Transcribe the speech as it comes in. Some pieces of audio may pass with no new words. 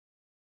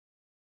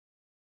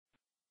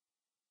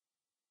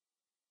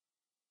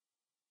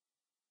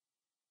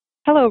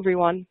Hello,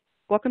 everyone.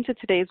 Welcome to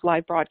today's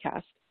live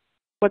broadcast.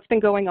 What's been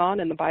going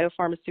on in the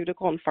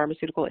biopharmaceutical and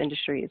pharmaceutical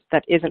industries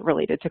that isn't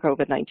related to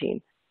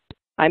COVID-19?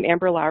 I'm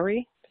Amber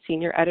Lowry,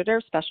 Senior Editor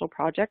of Special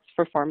Projects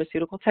for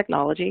Pharmaceutical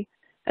Technology,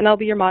 and I'll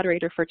be your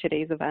moderator for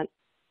today's event.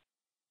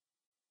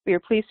 We are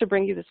pleased to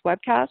bring you this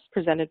webcast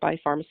presented by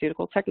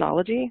Pharmaceutical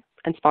Technology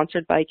and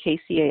sponsored by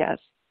KCAS.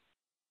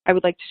 I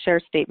would like to share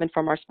a statement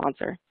from our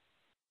sponsor.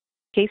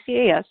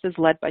 KCAS is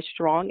led by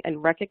strong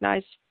and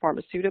recognized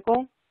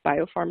pharmaceutical,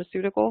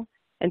 biopharmaceutical,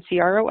 and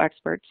CRO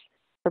experts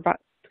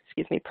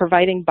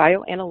providing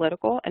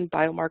bioanalytical and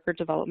biomarker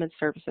development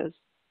services.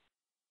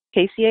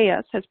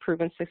 KCAS has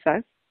proven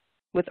success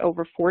with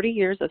over 40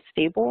 years of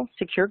stable,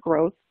 secure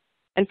growth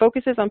and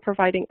focuses on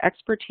providing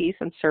expertise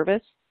and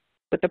service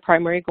with the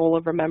primary goal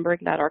of remembering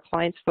that our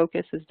clients'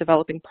 focus is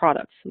developing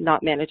products,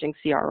 not managing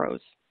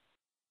CROs.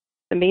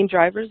 The main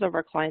drivers of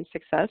our clients'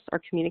 success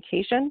are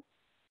communication,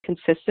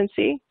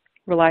 consistency,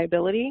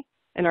 reliability,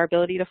 and our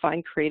ability to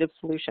find creative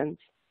solutions.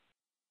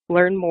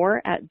 Learn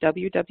more at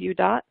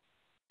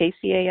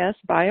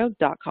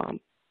www.kcasbio.com.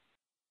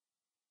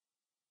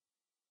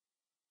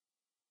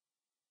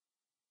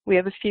 We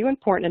have a few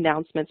important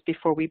announcements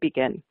before we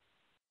begin.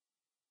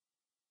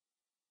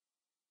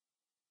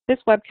 This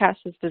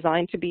webcast is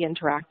designed to be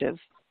interactive,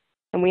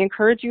 and we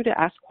encourage you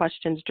to ask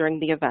questions during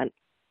the event.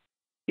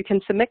 You can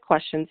submit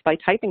questions by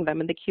typing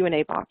them in the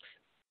Q&A box,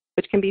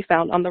 which can be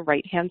found on the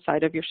right-hand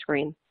side of your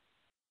screen.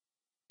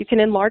 You can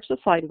enlarge the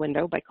slide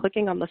window by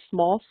clicking on the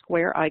small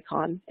square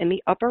icon in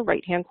the upper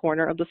right-hand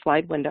corner of the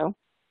slide window,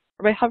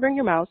 or by hovering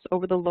your mouse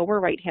over the lower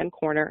right-hand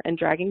corner and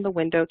dragging the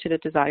window to the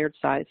desired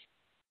size.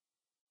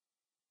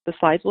 The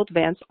slides will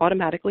advance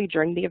automatically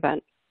during the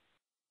event.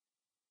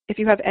 If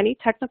you have any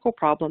technical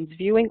problems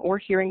viewing or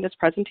hearing this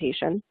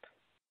presentation,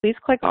 please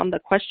click on the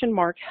question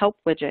mark help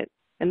widget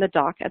in the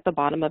dock at the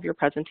bottom of your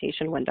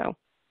presentation window.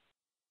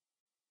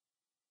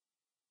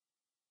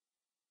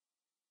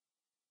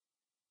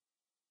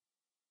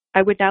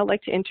 I would now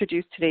like to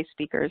introduce today's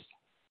speakers.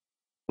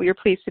 We are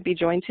pleased to be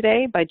joined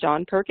today by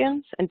John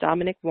Perkins and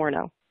Dominic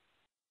Warno.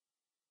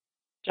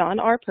 John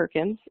R.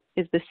 Perkins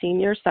is the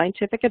Senior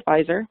Scientific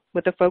Advisor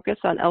with a focus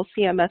on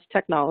LC-MS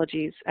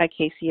technologies at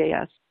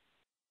KCAS.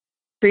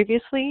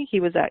 Previously, he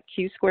was at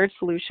Q Squared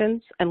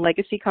Solutions and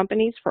legacy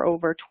companies for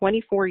over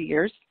 24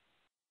 years,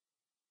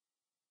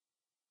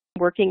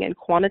 working in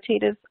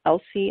quantitative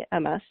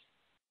LC-MS,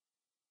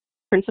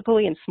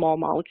 principally in small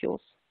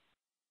molecules.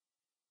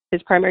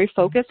 His primary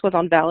focus was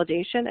on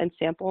validation and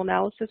sample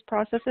analysis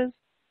processes,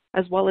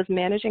 as well as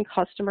managing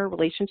customer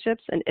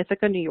relationships in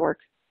Ithaca, New York.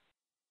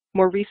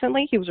 More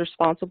recently, he was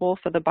responsible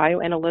for the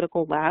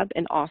bioanalytical lab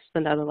in Oss,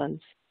 the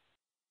Netherlands.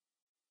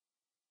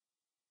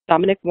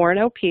 Dominic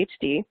Warno,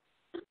 PhD,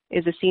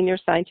 is a Senior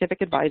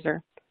Scientific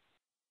Advisor.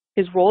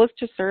 His role is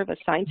to serve as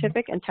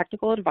scientific and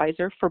technical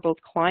advisor for both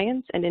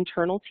clients and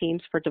internal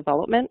teams for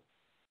development,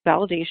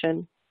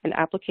 validation, and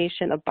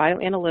application of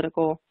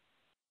bioanalytical,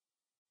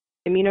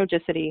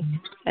 immunogenicity,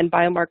 and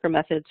biomarker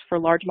methods for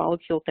large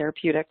molecule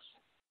therapeutics.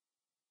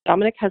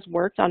 Dominic has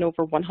worked on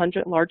over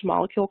 100 large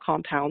molecule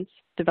compounds,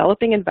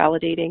 developing and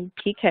validating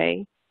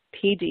PK,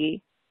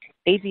 PD,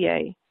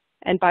 ADA,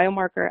 and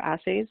biomarker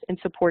assays in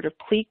support of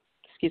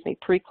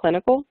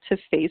preclinical to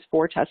phase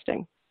 4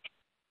 testing.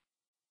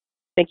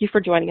 Thank you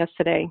for joining us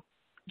today.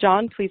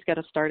 John, please get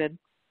us started.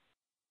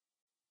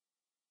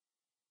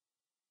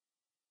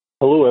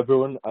 Hello,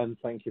 everyone, and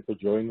thank you for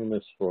joining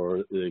us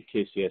for the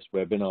KCS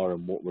webinar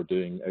and what we're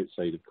doing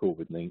outside of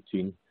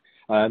COVID-19.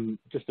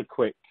 Just a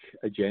quick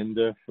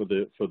agenda for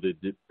the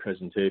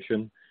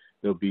presentation.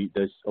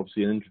 There's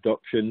obviously an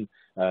introduction,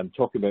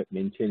 talk about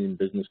maintaining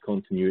business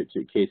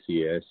continuity at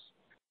KCS.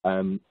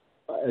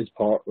 As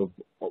part of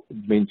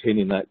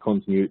maintaining that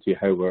continuity,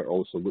 how we're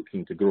also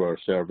looking to grow our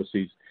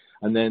services,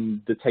 and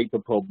then the type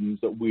of problems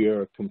that we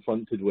are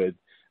confronted with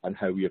and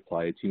how we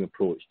apply a team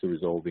approach to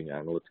resolving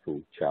analytical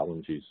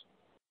challenges.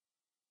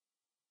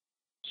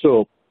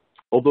 So,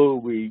 although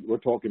we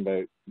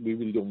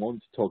really don't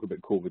want to talk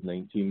about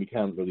COVID-19, we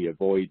can't really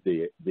avoid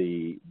the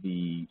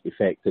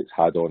effect it's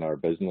had on our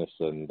business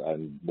and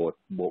what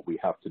we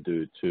have to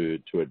do to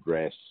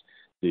address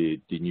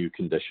the new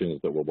conditions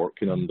that we're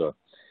working under.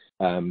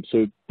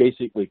 So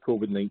basically,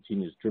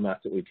 COVID-19 has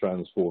dramatically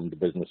transformed the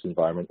business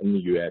environment in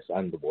the US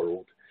and the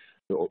world.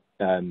 So,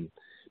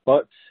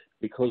 but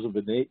because of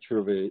the nature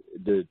of it,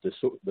 the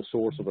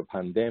source of a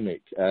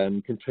pandemic,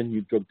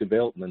 continued drug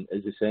development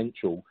is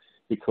essential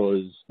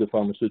because the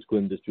pharmaceutical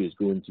industry is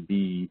going to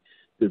be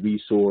the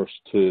resource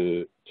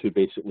to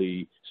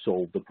basically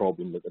solve the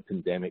problem that the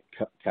pandemic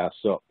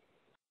casts up.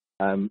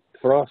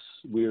 For us,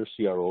 we're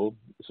CRO,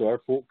 so our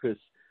focus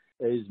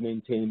is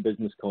maintaining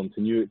business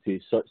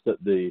continuity such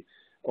that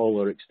all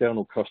our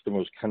external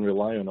customers can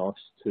rely on us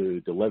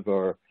to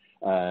deliver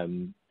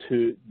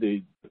to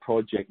the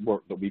project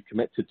work that we've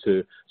committed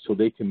to, so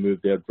they can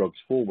move their drugs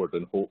forward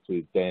and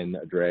hopefully then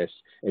address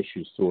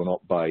issues thrown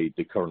up by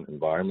the current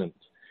environment.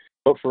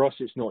 But for us,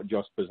 it's not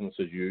just business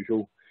as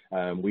usual.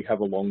 We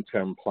have a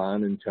long-term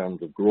plan in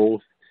terms of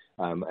growth,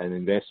 and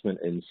investment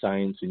in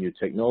science and new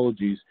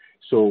technologies.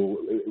 So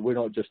we're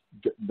not just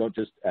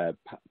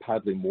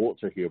paddling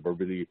water here. We're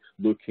really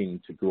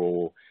looking to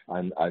grow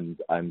and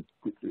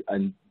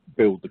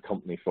build the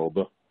company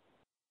further.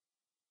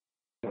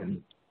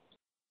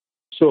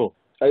 So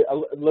a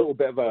little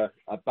bit of a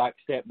back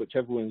step, which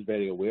everyone's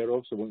very aware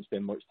of, so I won't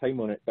spend much time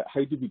on it. But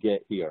how did we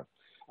get here?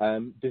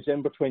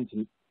 December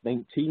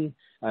 2019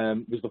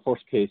 was the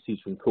first cases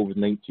from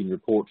COVID-19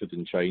 reported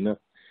in China.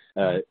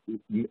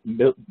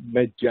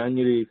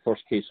 Mid-January,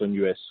 first case on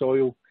US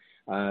soil.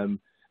 And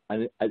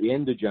at the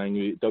end of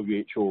January,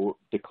 WHO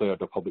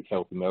declared a public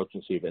health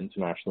emergency of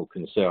international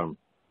concern.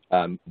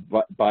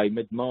 But by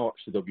mid-March,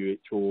 the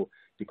WHO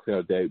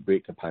declared the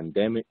outbreak a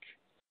pandemic.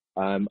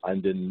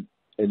 And in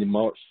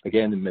March,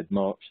 again in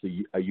mid-March,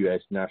 a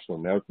US national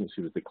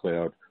emergency was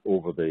declared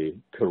over the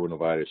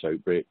coronavirus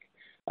outbreak.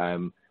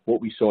 What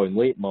we saw in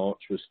late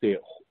March was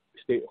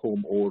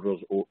stay-at-home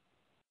orders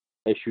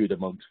issued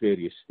amongst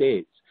various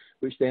states,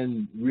 which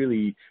then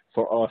really,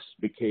 for us,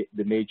 became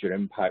the major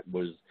impact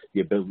was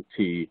the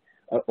ability,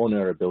 on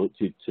our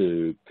ability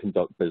to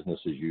conduct business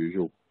as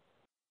usual.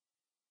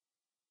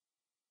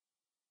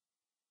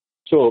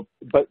 So,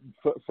 but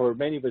for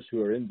many of us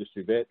who are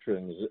industry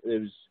veterans,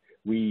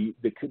 the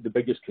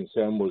biggest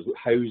concern was,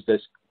 how is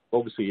this?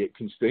 Obviously, it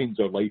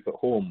constrains our life at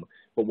home,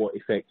 but what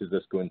effect is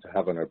this going to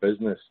have on our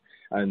business?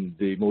 And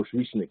the most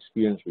recent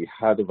experience we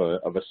had of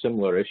a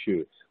similar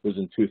issue was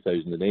in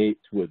 2008,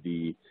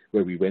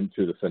 where we went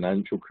through the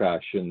financial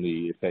crash and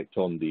the effect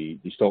on the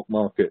stock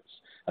markets,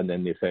 and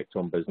then the effect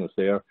on business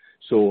there.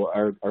 So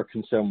our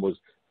concern was,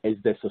 is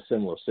this a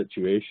similar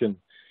situation?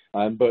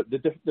 But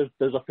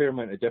there's a fair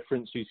amount of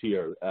differences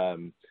here.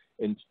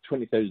 In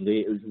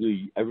 2008, it was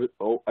really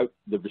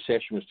the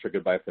recession was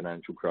triggered by a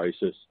financial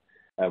crisis.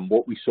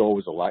 What we saw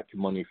was a lack of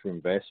money for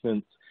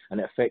investment, and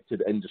it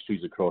affected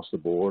industries across the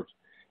board.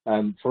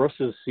 For us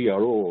as a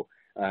CRO,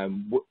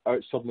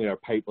 suddenly our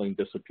pipeline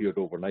disappeared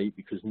overnight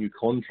because new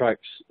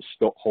contracts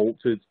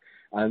halted,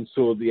 and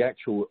so the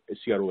actual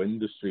CRO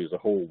industry as a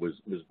whole was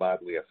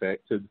badly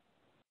affected.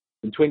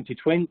 In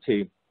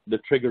 2020, the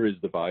trigger is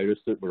the virus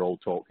that we're all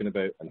talking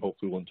about, and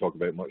hopefully won't talk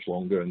about much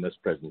longer in this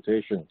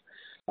presentation.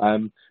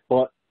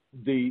 But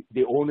the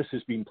onus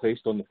has been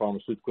placed on the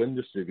pharmaceutical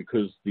industry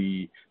because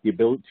the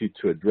ability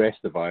to address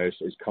the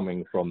virus is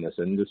coming from this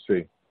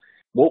industry.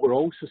 What we're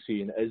also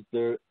seeing is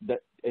that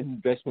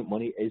investment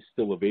money is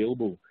still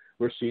available.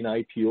 We're seeing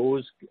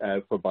IPOs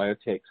for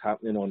biotechs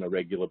happening on a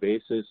regular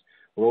basis.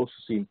 We're also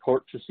seeing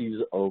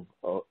purchases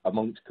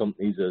amongst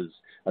companies as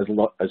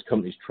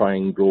companies try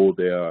and grow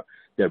their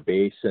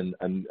base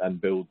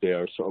and build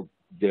their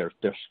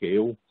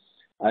scale.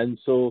 And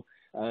so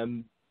at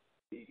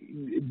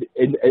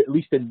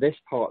least in this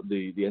part of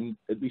the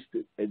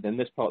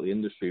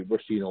industry, we're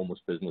seeing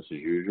almost business as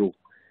usual,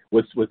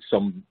 with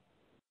some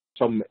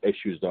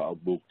issues that I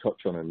will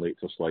touch on in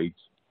later slides.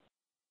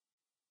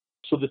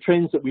 So the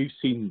trends that we've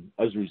seen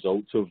as a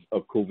result of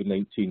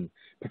COVID-19,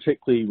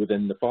 particularly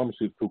within the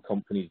pharmaceutical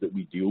companies that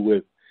we deal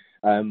with,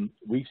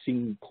 we've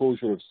seen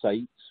closure of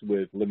sites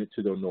with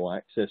limited or no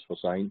access for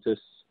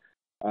scientists.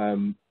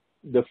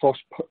 The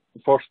first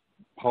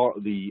part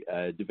of the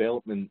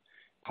development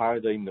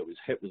paradigm that was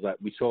hit was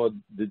that we saw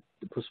the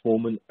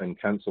postponement and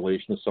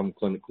cancellation of some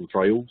clinical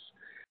trials.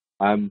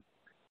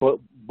 But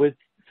with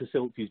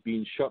facilities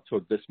being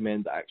shuttered, this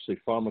meant that actually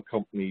pharma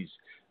companies,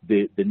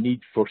 the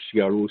need for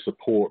CRO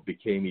support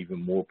became even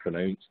more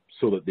pronounced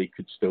so that they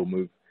could still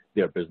move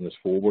their business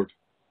forward.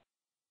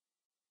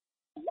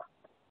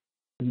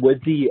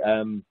 With the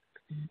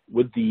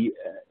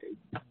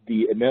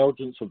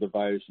emergence of the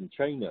virus in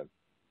China,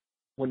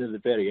 one of the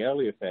very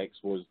early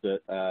effects was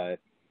that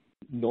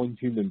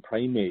non-human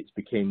primates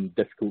became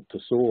difficult to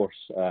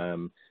source,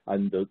 and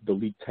the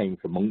lead time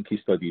for monkey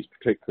studies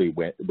particularly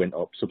went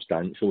up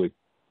substantially.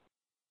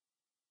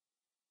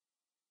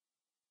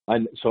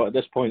 And so at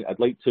this point, I'd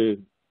like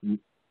to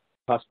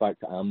pass back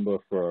to Amber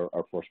for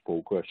our first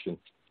poll question.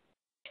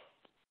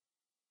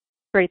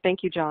 Great,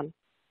 thank you, John.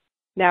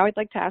 Now I'd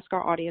like to ask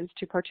our audience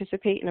to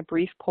participate in a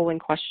brief polling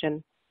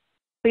question.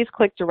 Please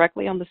click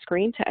directly on the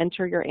screen to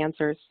enter your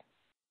answers.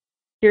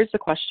 Here's the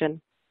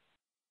question.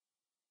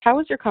 How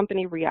has your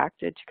company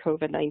reacted to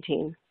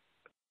COVID-19?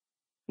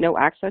 No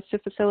access to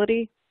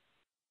facility,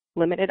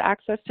 limited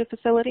access to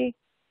facility,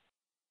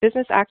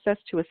 business access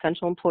to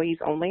essential employees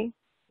only,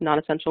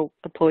 non-essential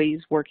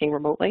employees working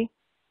remotely,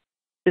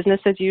 business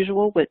as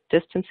usual with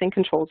distancing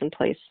controls in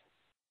place.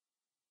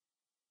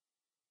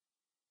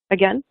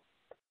 Again,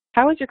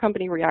 how has your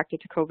company reacted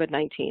to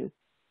COVID-19?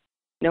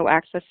 No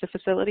access to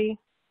facility,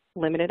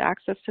 limited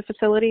access to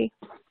facility,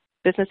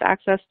 business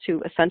access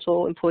to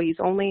essential employees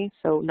only,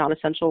 so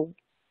non-essential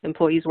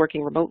employees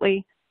working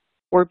remotely,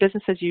 or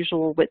business as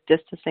usual with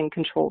distancing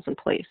controls in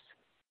place.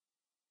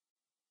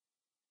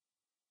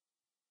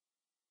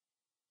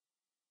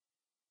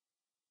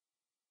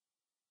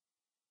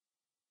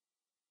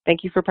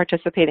 Thank you for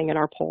participating in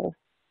our poll.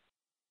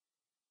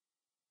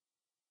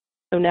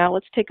 So now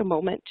let's take a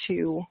moment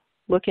to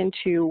look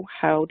into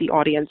how the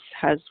audience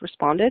has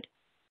responded.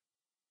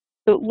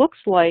 So it looks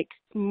like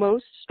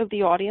most of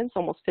the audience,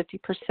 almost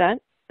 50%,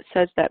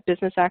 says that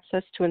business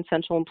access to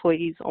essential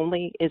employees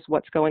only is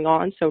what's going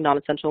on. So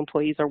non-essential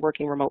employees are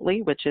working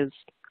remotely, which is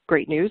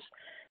great news.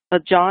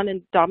 John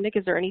and Dominic,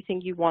 is there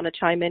anything you want to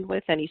chime in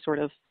with? Any sort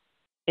of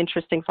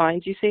interesting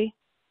finds you see?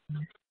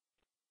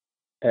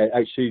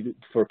 Actually,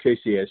 for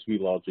KCAS, we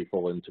largely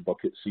fall into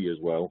bucket C as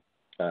well,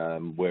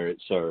 where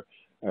it's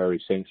our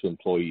essential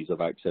employees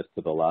have access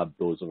to the lab,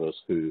 those of us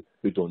who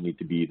don't need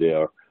to be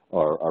there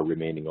are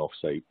remaining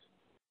off-site.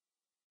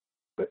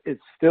 But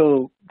it's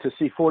still, to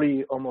see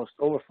 40, almost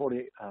over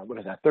 40,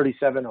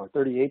 37 or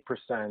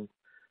 38%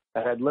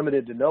 that had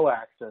limited to no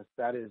access,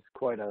 that is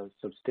quite a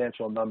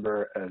substantial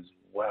number as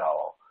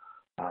well.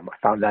 I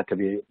found that to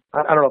be,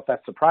 I don't know if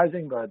that's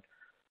surprising, but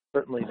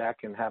certainly that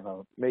can have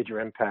a major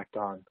impact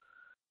on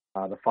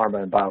the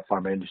pharma and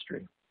biopharma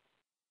industry.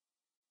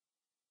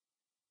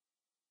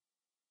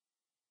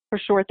 For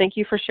sure. Thank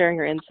you for sharing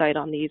your insight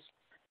on these.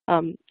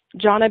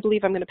 John, I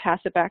believe I'm going to pass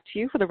it back to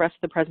you for the rest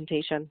of the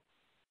presentation.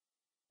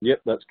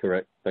 Yep, that's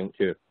correct. Thank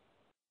you.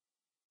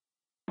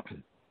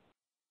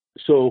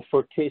 So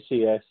for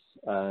KCAS,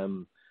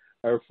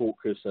 our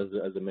focus, as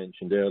I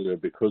mentioned earlier,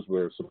 because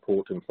we're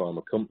supporting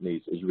pharma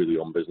companies, is really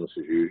on business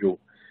as usual.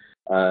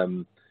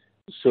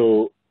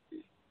 So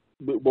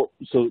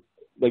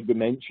like we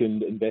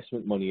mentioned,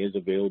 investment money is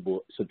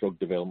available, so drug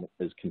development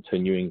is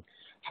continuing.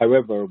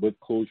 However, with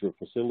closure of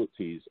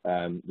facilities,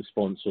 the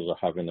sponsors are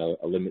having a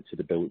limited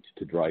ability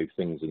to drive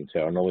things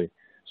internally.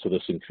 So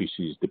this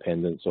increases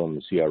dependence on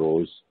the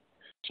CROs.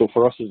 So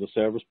for us as a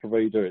service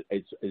provider,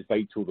 it's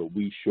vital that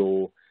we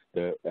show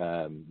that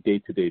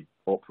day-to-day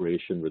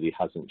operation really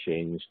hasn't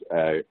changed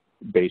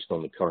based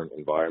on the current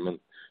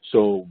environment.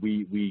 So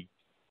we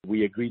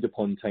agreed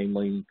upon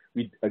timeline.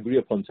 We agree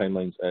upon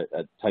timelines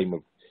at time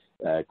of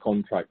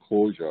contract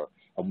closure,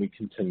 and we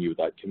continue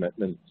that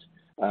commitment.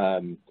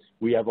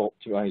 We have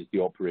optimized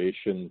the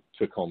operation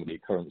to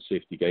accommodate current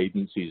safety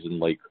guidances, and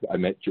like I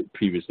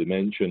previously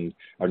mentioned,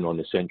 our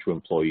non-essential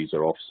employees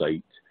are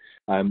off-site.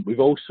 We've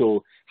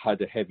also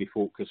had a heavy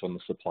focus on the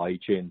supply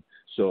chain.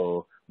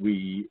 So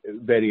we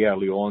very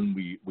early on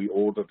we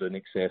ordered in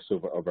excess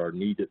of our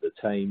need at the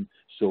time,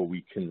 so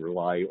we can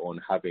rely on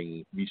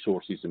having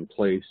resources in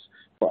place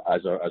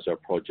as our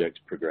projects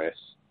progress.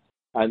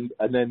 And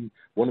then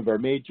one of our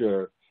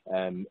major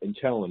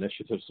internal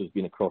initiatives has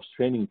been a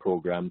cross-training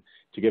program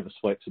to give us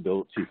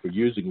flexibility for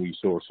using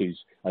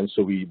resources, and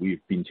so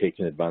we've been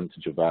taking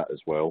advantage of that as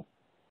well.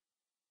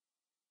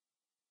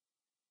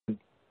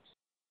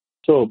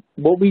 So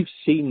what we've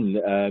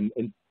seen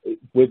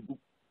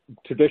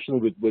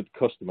traditionally with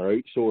customer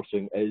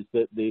outsourcing is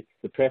that the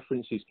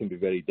preferences can be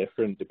very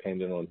different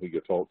depending on who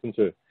you're talking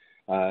to.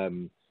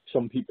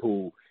 Some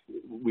people,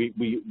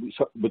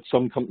 with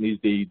some companies,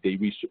 they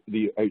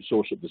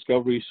outsource at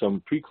discovery,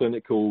 some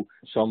preclinical,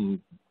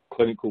 some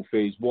clinical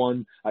phase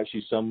 1,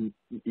 actually some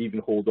even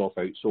hold off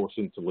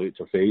outsourcing to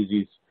later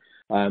phases.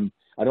 And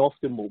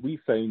often what we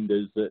found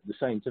is that the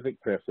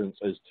scientific preference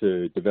is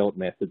to develop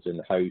methods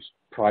in-house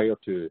prior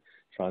to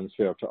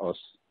transfer to us,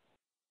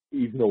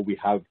 even though we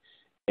have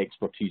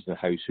expertise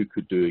in-house who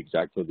could do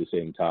exactly the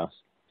same task.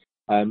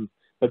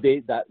 But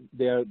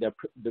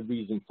the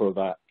reason for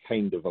that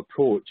kind of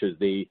approach is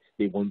they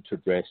want to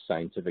address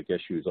scientific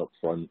issues up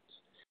front.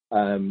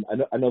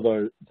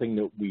 Another thing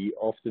that we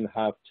often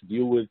have to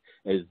deal with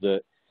is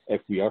that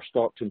if we are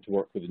starting to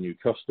work with a new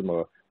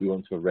customer, we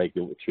want to have a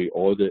regulatory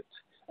audit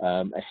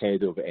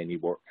ahead of any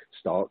work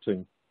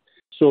starting.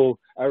 So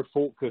our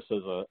focus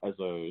as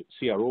a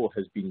CRO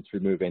has been to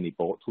remove any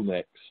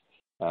bottlenecks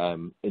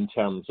in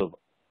terms of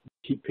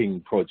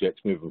keeping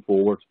projects moving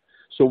forward.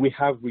 So we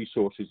have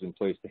resources in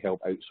place to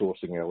help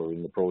outsourcing earlier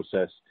in the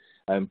process,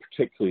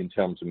 particularly in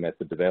terms of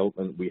method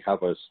development. We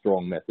have a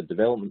strong method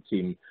development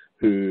team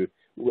who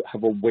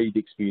have a wide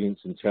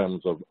experience in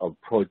terms of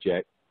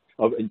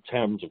in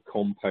terms of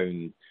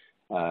compound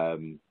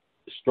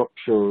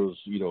structures,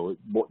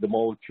 what the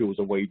molecules,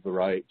 a wide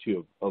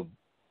variety of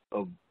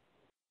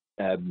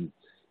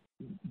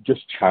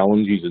just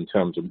challenges in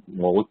terms of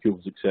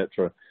molecules,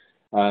 etc.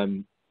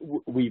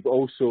 We've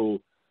also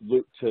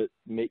looked at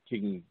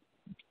making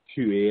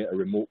QA a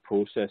remote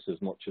process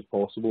as much as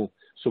possible.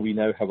 So we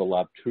now have a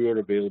lab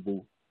tour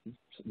video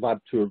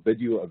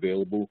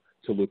available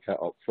to look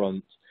at up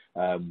front.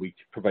 We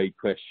provide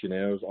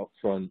questionnaires up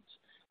front.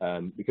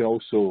 We can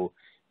also,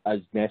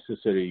 as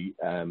necessary,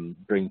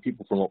 bring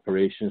people from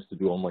operations to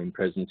do online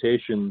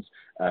presentations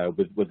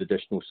with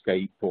additional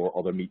Skype or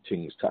other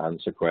meetings to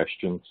answer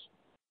questions.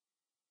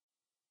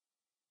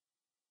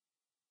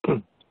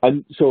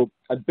 And so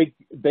a big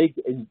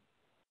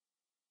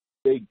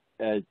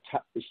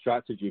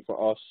strategy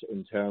for us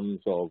in terms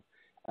of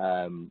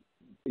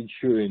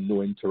ensuring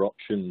no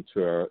interruption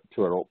to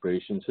our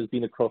operations has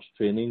been a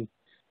cross-training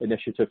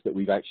initiative that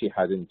we've actually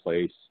had in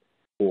place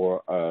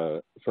for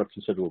a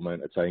considerable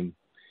amount of time.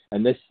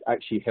 And this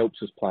actually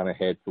helps us plan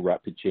ahead for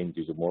rapid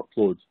changes in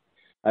workloads.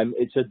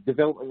 It's a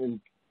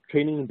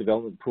training and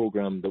development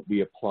program that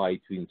we apply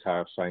to the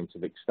entire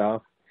scientific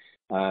staff.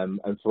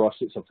 And for us,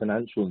 it's a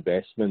financial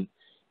investment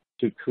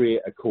to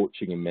create a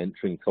coaching and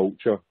mentoring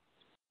culture.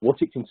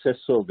 What it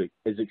consists of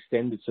is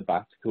extended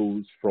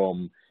sabbaticals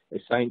from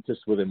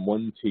scientists within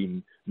one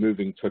team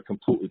moving to a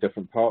completely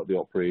different part of the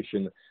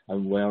operation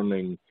and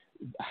learning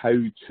how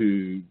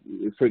to,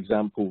 for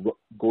example,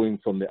 going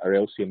from our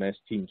LCMS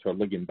team to our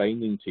ligand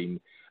binding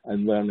team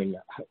and learning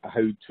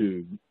how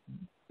to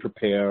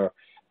prepare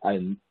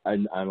and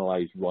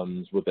analyze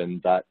runs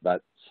within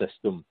that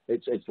system.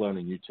 It's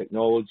learning new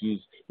technologies,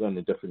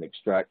 learning different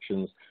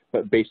extractions,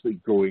 but basically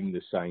growing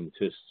the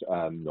scientists'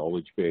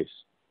 knowledge base.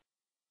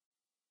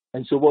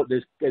 And so what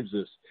this gives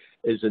us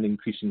is an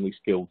increasingly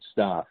skilled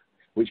staff,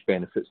 which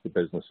benefits the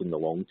business in the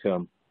long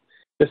term.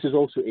 This is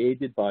also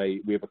aided by,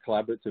 we have a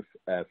collaborative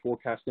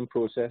forecasting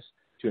process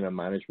between our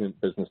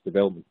management, business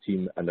development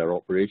team and our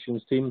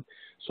operations team.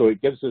 So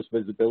it gives us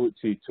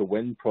visibility to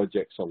when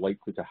projects are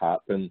likely to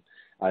happen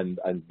and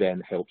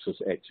then helps us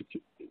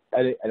execute,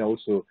 and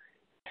also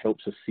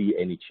helps us see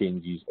any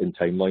changes in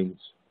timelines.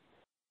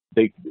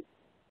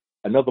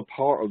 Another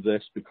part of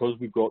this, because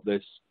we've got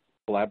this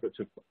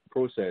collaborative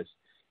process,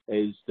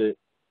 is that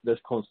there's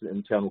constant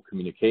internal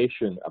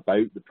communication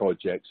about the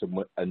projects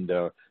and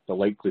the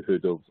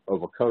likelihood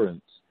of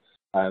occurrence.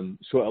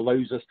 So it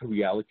allows us to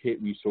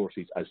reallocate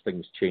resources as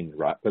things change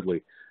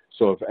rapidly.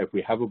 So if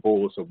we have a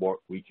bolus of work,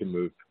 we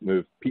can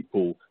move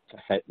people to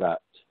hit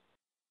that,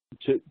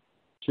 to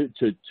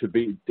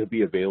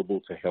be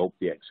available to help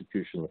the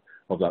execution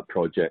of that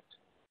project.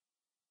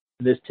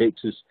 And this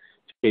takes us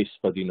to case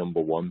study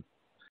number 1.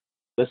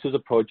 This is a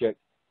project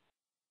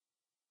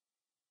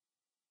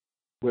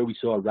where we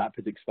saw a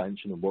rapid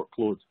expansion of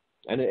workload.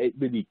 And it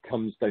really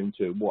comes down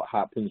to what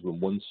happens when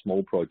one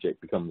small project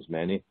becomes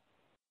many.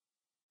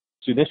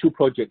 So the initial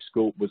project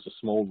scope was a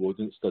small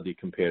rodent study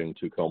comparing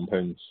 2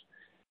 compounds.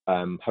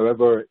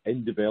 However,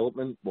 in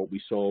development, what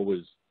we saw was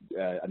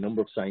a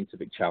number of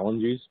scientific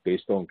challenges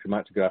based on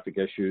chromatographic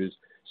issues,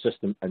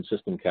 system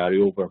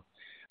carryover.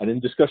 And in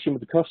discussion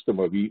with the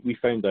customer, we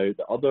found out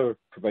that other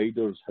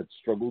providers had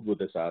struggled with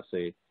this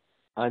assay,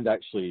 and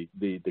actually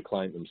the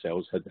client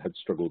themselves had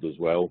struggled as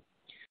well.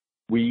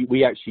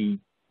 We actually,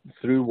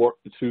 through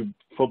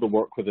further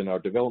work within our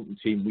development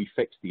team, we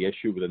fixed the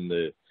issue within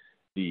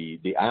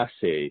the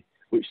assay,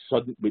 which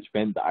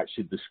meant that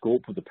actually the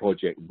scope of the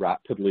project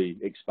rapidly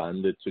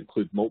expanded to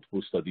include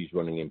multiple studies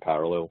running in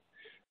parallel.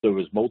 There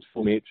was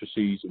multiple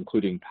matrices,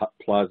 including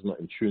plasma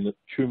and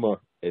tumor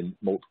in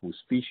multiple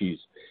species,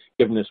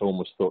 giving us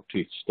almost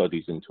 30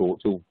 studies in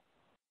total.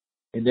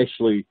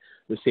 Initially,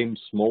 the same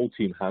small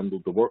team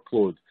handled the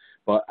workload,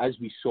 but as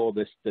we saw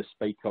this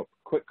spike up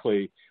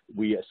quickly,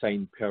 we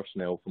assigned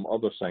personnel from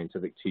other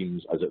scientific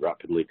teams as it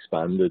rapidly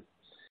expanded.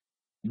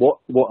 What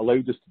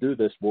allowed us to do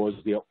this was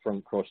the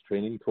upfront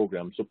cross-training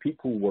program. So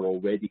people were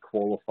already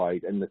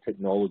qualified in the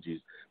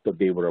technologies that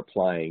they were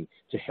applying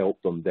to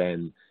help them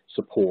then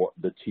support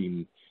the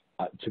team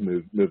to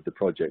move the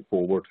project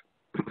forward.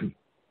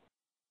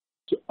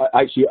 So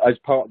actually, as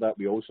part of that,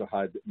 we also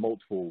had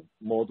multiple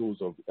models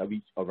of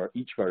each of our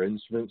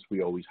instruments.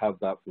 We always have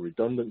that for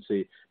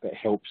redundancy, but it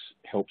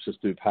helps us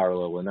do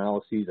parallel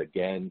analyses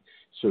again.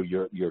 So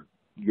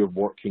you're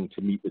working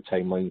to meet the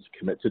timelines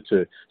committed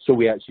to. So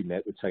we actually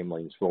met the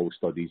timelines for all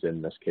studies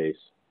in this case.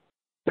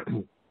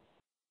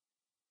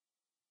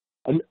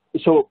 And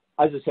so,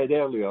 as I said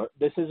earlier,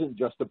 this isn't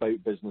just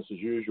about business as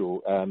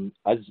usual.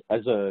 As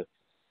a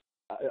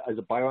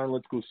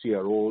bioanalytical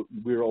CRO,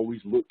 we're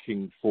always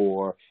looking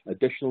for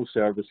additional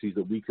services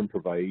that we can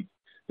provide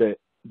that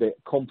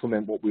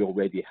complement what we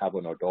already have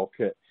on our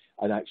docket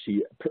and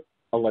actually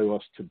allow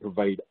us to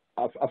provide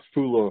a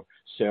fuller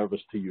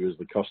service to you as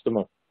the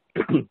customer.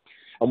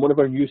 And one of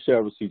our new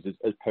services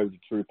is Powder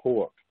to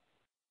Report.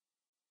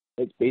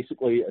 It's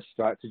basically a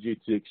strategy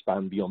to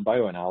expand beyond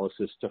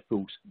bioanalysis to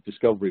full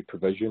discovery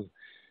provision.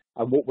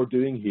 And what we're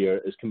doing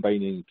here is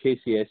combining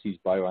KCAS's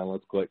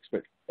bioanalytical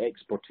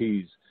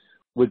expertise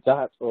with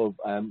that of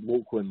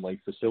local in-life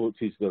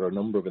facilities. There are a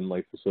number of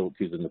in-life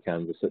facilities in the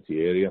Kansas City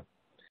area.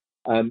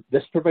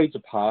 This provides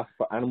a path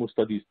for animal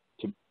studies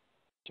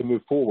to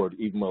move forward,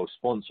 even though a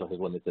sponsor has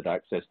limited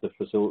access to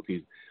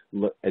facilities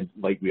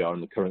like we are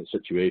in the current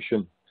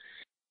situation.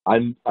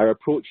 And our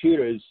approach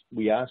here is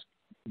we ask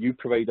you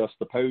provide us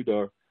the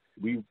powder,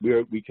 we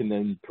can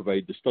then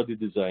provide the study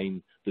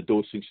design, the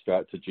dosing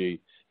strategy,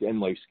 the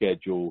in-life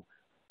schedule,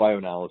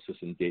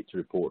 bioanalysis and data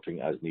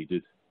reporting as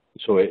needed.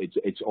 So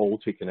it's all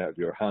taken out of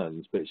your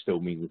hands, but it still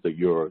means that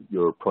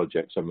your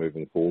projects are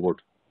moving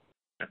forward.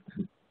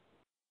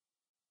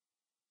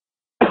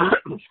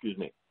 Excuse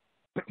me.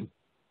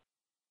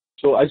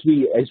 So as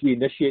we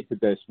initiated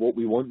this, what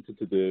we wanted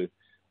to do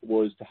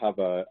was to have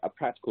a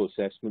practical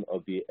assessment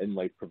of the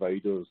in-life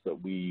providers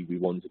that we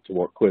wanted to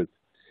work with.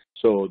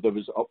 So there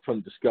was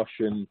upfront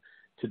discussion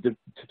to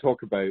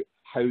talk about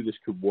how this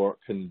could work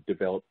and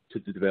develop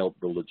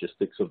the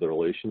logistics of the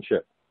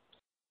relationship.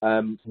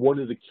 One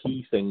of the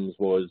key things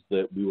was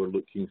that we were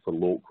looking for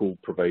local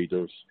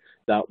providers.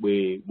 That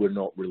way, we're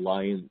not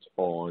reliant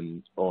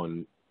on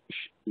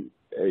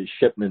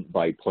shipment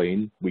by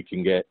plane. We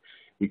can get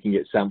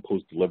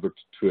samples delivered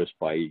to us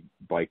by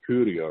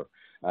courier,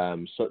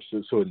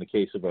 So in the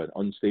case of an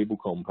unstable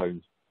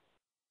compound,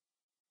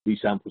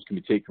 these samples can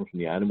be taken from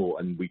the animal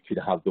and we could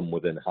have them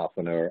within half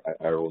an hour at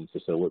our own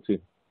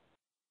facility.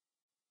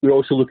 We're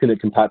also looking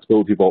at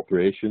compatibility of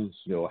operations.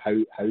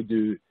 How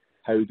do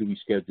we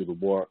schedule the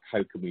work?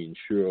 How can we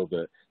ensure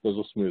that there's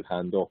a smooth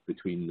handoff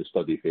between the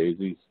study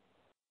phases?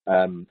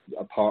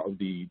 A part of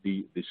the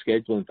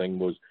scheduling thing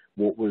was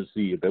what was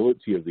the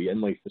ability of the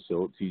in-life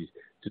facilities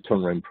to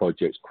turn around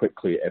projects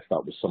quickly if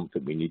that was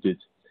something we needed.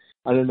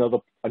 And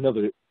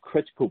another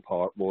critical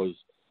part was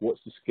what's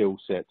the skill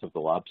set of the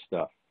lab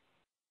staff.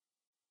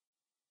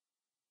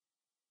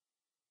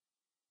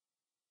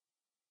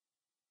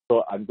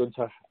 So I'm going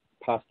to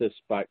pass this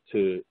back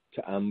to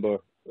Amber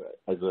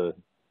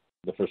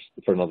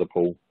for another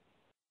poll.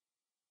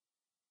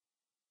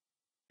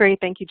 Great,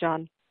 thank you,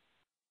 John.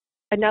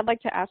 I'd now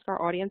like to ask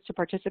our audience to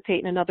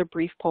participate in another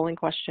brief polling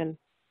question.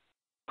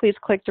 Please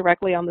click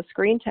directly on the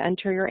screen to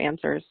enter your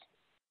answers.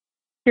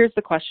 Here's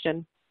the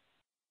question.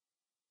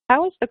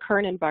 How has the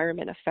current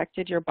environment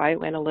affected your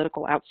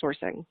bioanalytical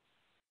outsourcing?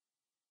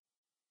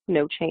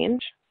 No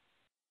change,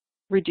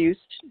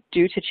 reduced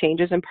due to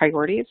changes in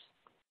priorities,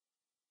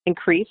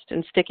 increased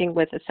and sticking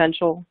with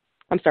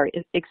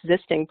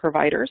existing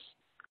providers,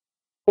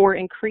 or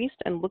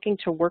increased and looking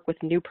to work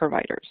with new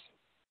providers?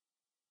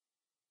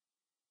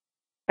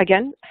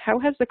 Again, how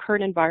has the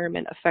current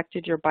environment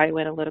affected your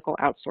bioanalytical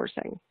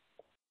outsourcing?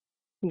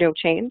 No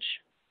change,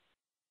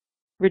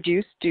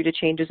 reduced due to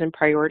changes in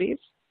priorities,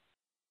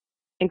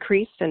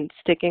 increased and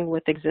sticking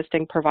with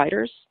existing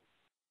providers,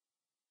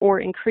 or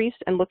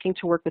increased and looking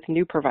to work with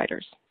new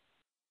providers?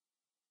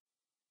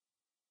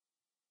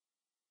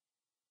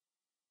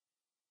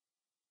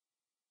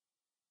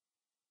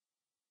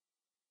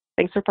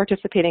 Thanks for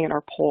participating in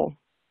our poll.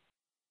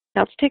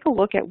 Now let's take a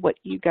look at what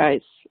you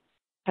guys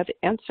have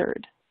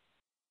answered.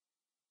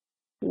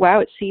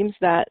 Wow, it seems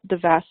that the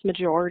vast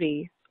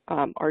majority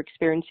are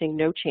experiencing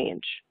no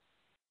change,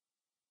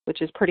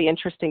 which is pretty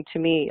interesting to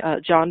me.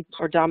 John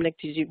or Dominic,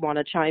 did you want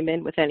to chime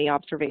in with any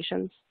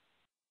observations?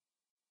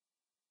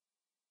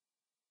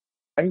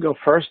 I can go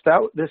first.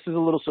 This is a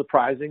little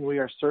surprising. We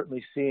are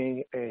certainly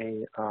seeing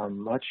a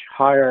much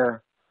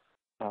higher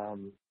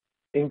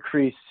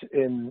increase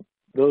in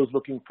those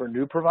looking for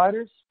new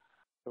providers.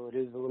 So it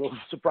is a little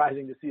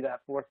surprising to see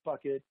that fourth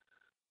bucket.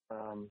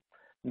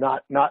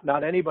 Not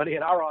anybody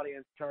in our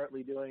audience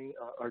currently doing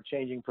or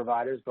changing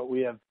providers, but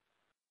we have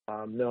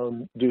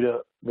known due to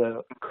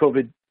the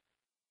COVID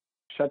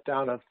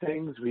shutdown of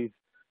things, we've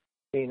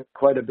seen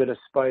quite a bit of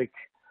spike,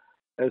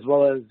 as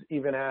well as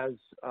even as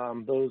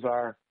those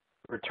are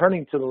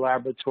returning to the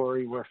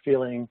laboratory, we're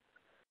feeling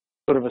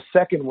sort of a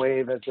second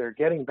wave as they're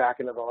getting back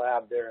into the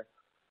lab. They're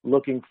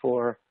looking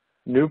for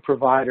new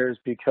providers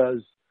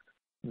because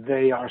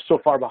they are so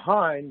far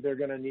behind, they're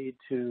going to need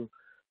to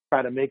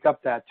try to make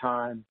up that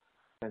time.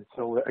 And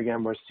so,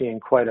 again, we're seeing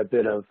quite a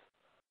bit of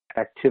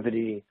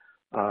activity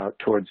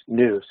towards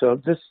new.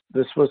 So this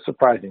was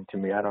surprising to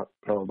me. I don't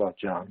know about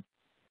John.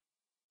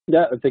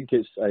 Yeah, I think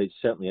it's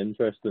certainly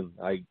interesting.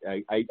 I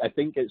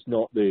think it's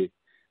not the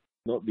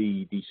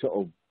sort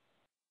of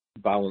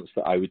balance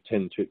that I would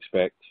tend to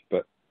expect,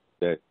 but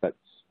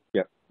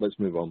let's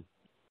move on.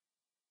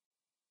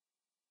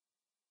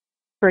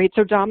 Great.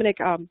 So Dominic,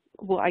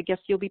 well, I guess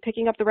you'll be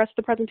picking up the rest of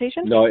the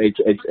presentation? No, it's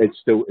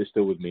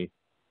still with me.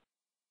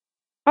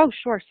 Oh,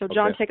 sure. So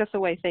John, Okay. Take us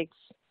away. Thanks.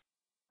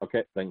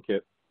 Okay, thank you.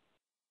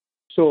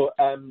 So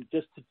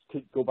just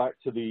to go back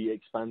to the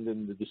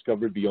expanding the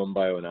discovery beyond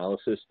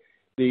bioanalysis,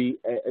 the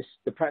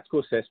practical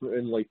assessment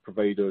in life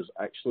providers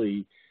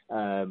actually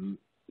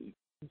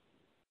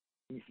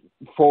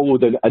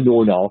followed a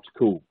known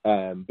article.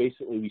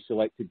 Basically, we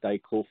selected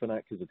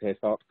diclofenac as a test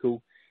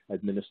article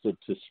administered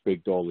to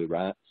sprig dolly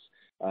rats,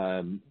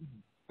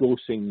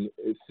 dosing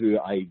through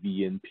IV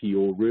and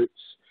PO routes.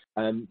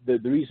 And the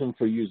reason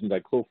for using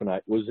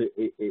diclofenac was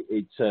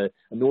it's a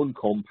known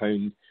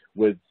compound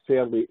with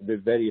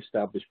very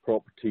established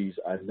properties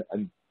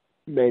and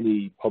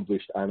many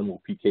published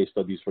animal PK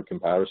studies for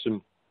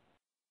comparison.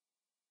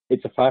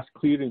 It's a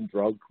fast-clearing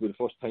drug with a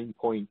first time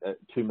point at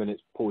 2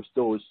 minutes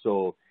post-dose,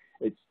 so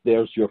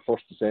there's your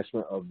first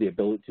assessment of the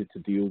ability to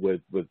deal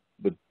with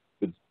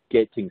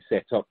getting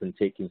set up and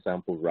taking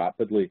samples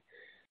rapidly.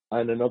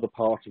 And another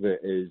part of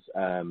it is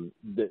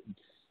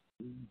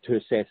to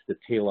assess the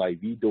tail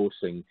IV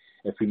dosing.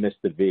 If we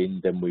missed the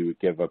vein, then we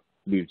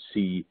would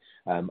see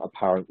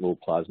apparent low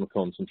plasma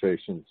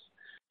concentrations.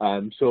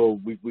 So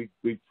we've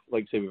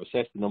like I say, we've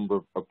assessed a number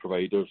of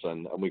providers,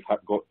 and we've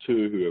got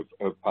two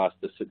who have passed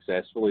this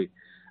successfully.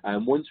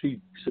 And once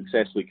we've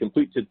successfully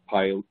completed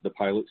the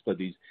pilot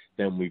studies,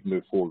 then we've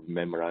moved forward with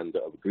memoranda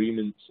of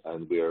agreements,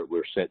 and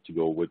we're set to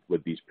go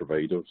with these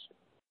providers.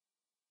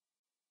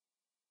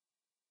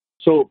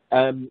 So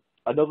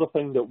another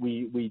thing that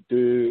we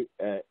do,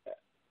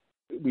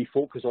 we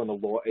focus on a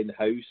lot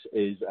in-house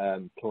is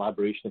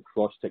collaboration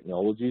across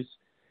technologies.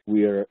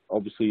 We are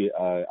obviously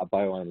a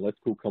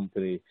bioanalytical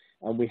company,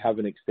 and we have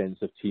an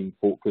extensive team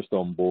focused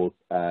on both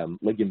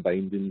ligand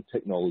binding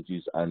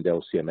technologies and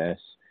LCMS.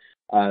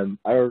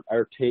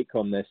 Our take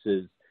on this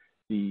is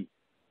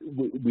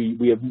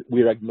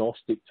we're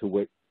agnostic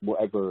to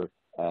whatever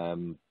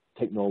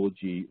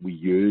technology we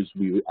use.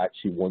 We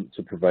actually want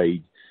to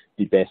provide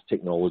the best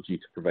technology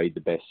to provide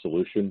the best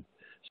solution.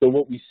 So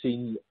what we've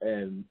seen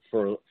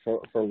for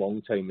a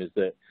long time is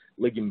that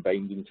ligand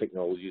binding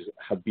technologies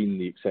have been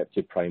the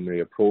accepted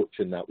primary approach,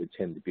 and that would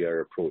tend to be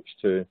our approach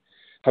too.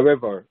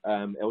 However,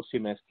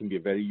 LCMS can be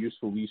a very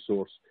useful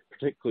resource,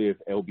 particularly if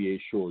LBA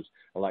shows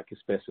a lack of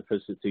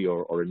specificity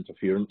or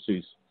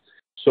interferences.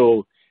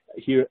 So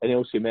here in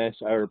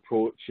LCMS, our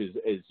approach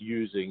is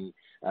using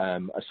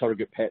a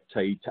surrogate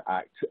peptide to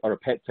act, or a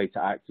peptide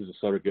to act as a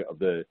surrogate of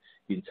the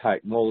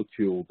intact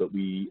molecule that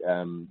we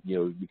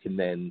can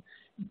then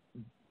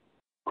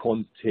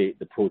quantitate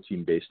the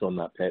protein based on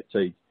that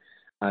peptide.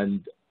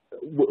 And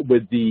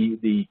with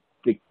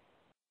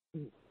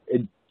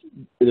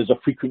there's a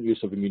frequent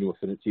use of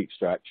immunoaffinity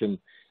extraction.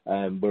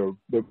 We're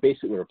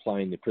basically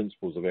applying the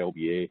principles of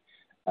LBA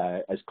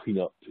as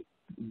cleanup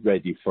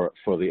ready for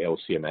the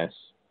LCMS.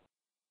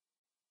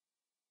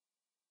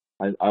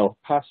 And I'll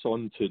pass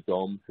on to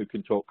Dom, who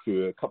can talk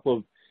through a couple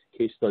of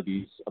case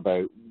studies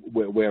about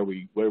where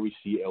we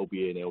see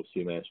LBA and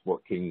LCMS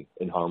working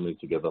in harmony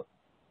together.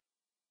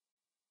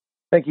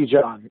 Thank you,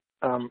 John.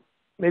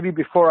 Maybe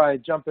before I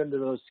jump into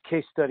those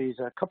case studies,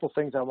 a couple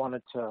things I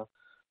wanted to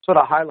sort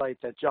of highlight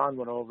that John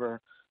went over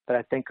that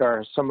I think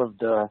are some of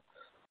the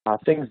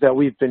things that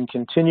we've been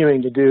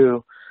continuing to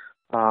do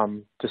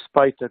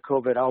despite the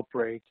COVID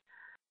outbreak.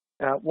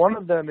 One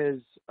of them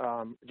is,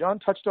 John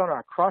touched on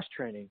our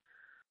cross-training.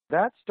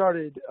 That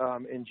started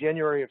in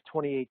January of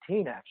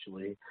 2018,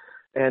 actually.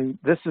 And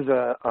this is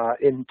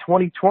in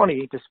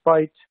 2020,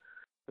 despite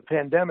the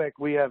pandemic,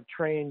 we have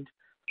trained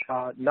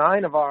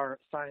 9 of our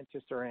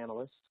scientists or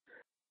analysts.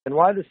 And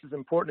why this is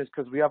important is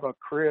because we have a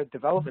career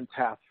development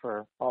path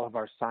for all of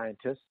our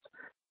scientists.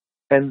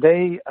 And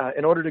they,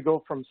 in order to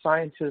go from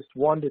scientist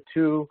 1 to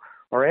 2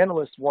 or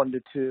analyst 1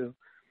 to 2,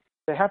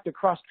 they have to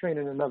cross-train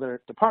in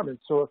another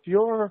department. So if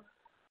you're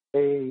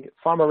a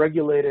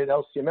pharma-regulated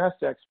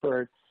LCMS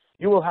expert,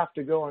 you will have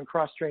to go and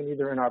cross-train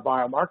either in our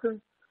biomarker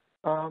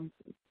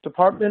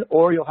department,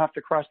 or you'll have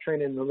to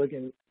cross-train in the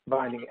ligand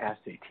binding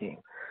assay team.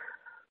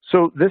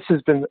 So this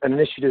has been an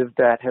initiative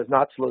that has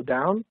not slowed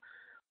down.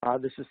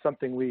 This is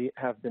something we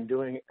have been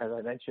doing, as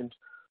I mentioned,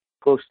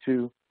 close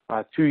to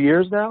 2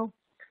 years now.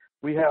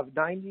 We have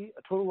a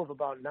total of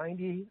about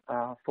 90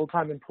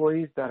 full-time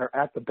employees that are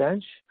at the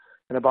bench,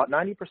 and about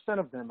 90%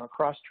 of them are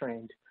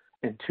cross-trained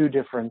in 2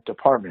 different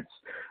departments.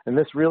 And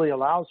this really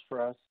allows for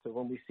us to,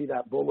 when we see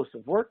that bolus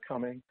of work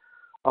coming,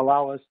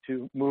 allow us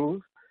to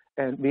move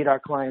and meet our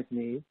clients'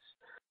 needs.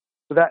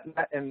 So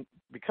and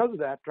because of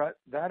that,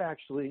 that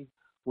actually,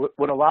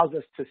 what allows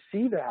us to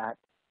see that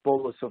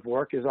bolus of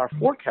work is our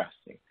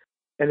forecasting.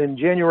 And in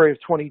January of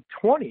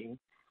 2020,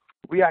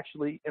 we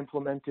actually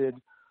implemented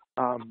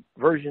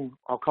version,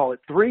 I'll call it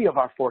 3 of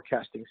our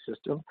forecasting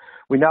system.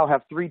 We now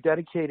have 3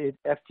 dedicated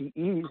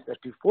FTEs that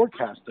do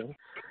forecasting.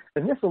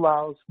 And this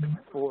allows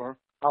for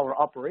our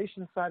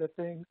operations side of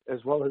things,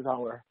 as well as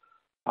our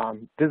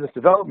business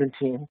development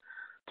team,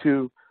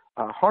 to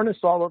harness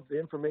all of the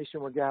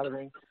information we're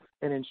gathering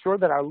and ensure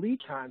that our lead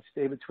times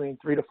stay between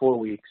 3 to 4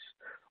 weeks,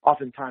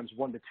 oftentimes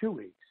 1 to 2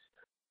 weeks,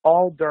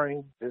 all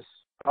during this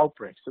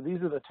outbreak. So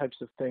these are the types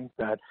of things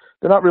that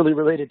they're not really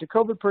related to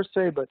COVID per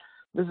se, but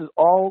this is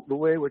all the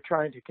way we're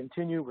trying to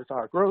continue with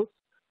our growth.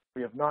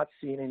 We have not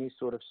seen any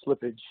sort of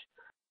slippage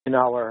in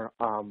our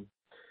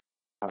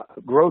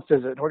growth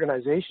as an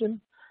organization,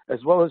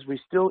 as well as we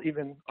still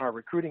even are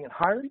recruiting and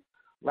hiring.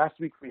 Last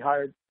week we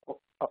hired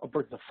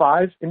upwards of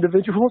 5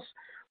 individuals.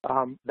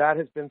 That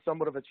has been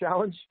somewhat of a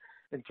challenge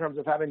in terms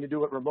of having to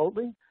do it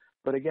remotely.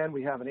 But again,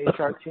 we have an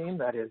HR team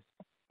that is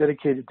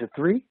dedicated to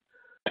 3.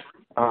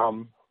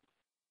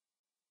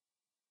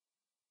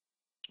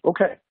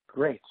 Okay,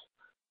 great.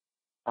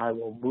 I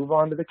will move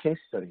on to the case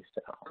studies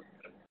now.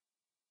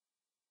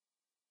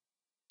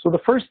 So the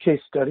first case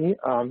study,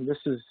 this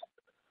is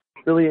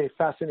really a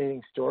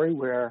fascinating story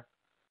where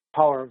the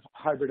power of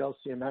hybrid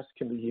LCMS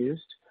can be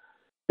used.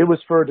 It was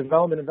for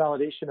development and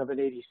validation of an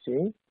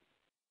ADC.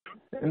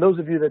 And those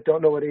of you that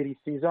don't know what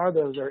ADCs are,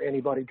 those are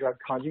antibody drug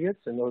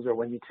conjugates, and those are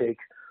when you take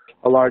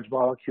a large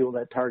molecule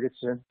that targets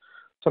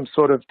some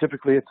sort of,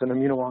 typically it's an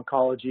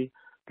immuno-oncology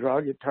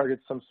drug. It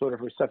targets some sort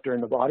of receptor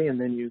in the body, and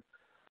then you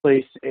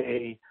place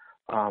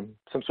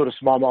some sort of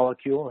small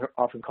molecule,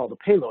 often called a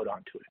payload,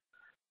 onto it.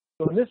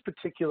 So in this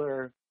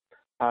particular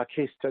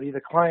case study,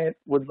 the client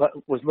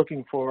was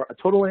looking for a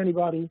total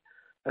antibody,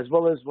 as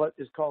well as what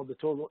is called the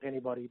total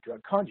antibody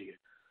drug conjugate.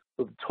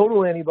 So the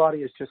total antibody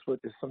is just what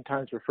is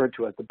sometimes referred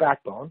to as the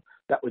backbone.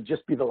 That would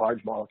just be the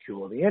large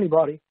molecule of the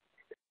antibody.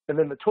 And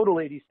then the total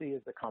ADC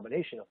is the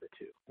combination of the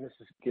 2. And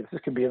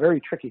this can be a very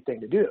tricky thing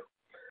to do.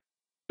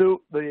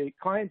 So the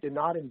client did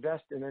not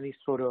invest in any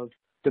sort of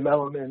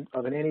development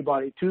of an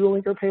antibody to the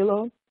linker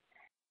payload.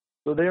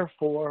 So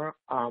therefore,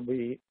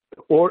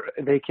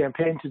 they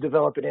campaigned to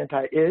develop an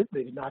anti-ID.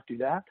 They did not do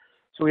that.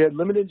 So we had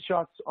limited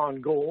shots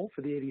on goal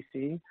for the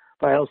ADC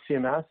by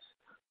LCMS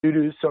due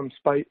to some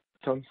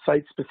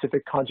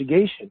site-specific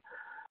conjugation.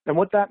 And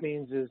what that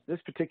means is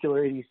this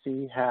particular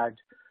ADC had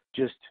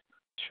just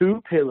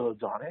 2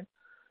 payloads on it,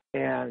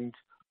 and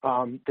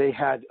they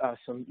had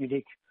some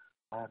unique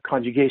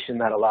conjugation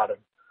that allowed them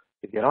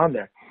to get on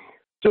there.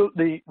 So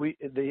the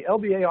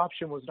LBA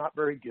option was not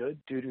very good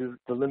due to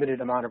the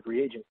limited amount of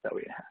reagents that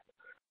we had.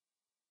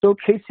 So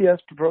KCAS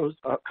proposed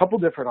a couple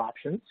different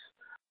options.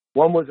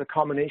 One was a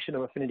combination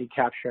of affinity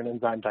capture and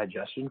enzyme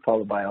digestion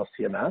followed by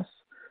LCMS.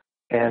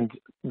 And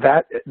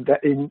that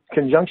in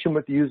conjunction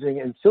with using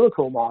in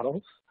silico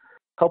models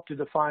helped to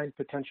define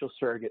potential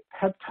surrogate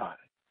peptides.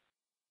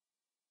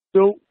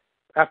 So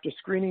after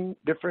screening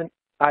different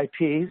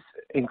IPs,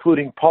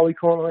 including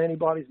polyclonal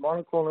antibodies,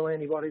 monoclonal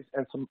antibodies,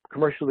 and some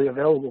commercially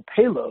available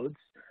payloads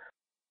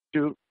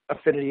to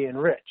affinity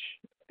enrich.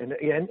 And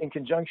again, in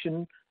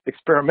conjunction,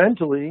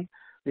 experimentally,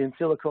 the in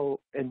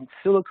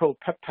silico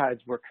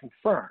peptides were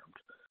confirmed.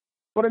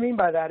 What I mean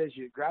by that is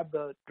you grab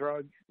the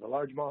drug, the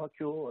large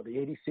molecule, or the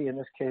ADC in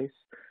this case,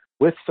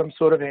 with some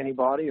sort of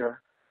antibody,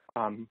 or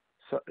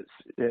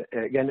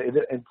again,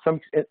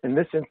 in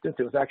this instance,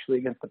 it was actually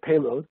against the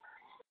payload.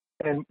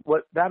 And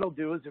what that'll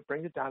do is it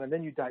brings it down, and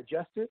then you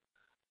digest it.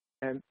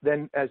 And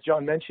then, as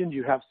John mentioned,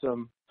 you have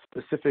some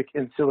specific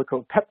in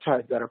silico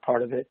peptides that are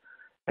part of it.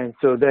 And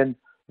so then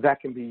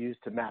that can be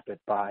used to map it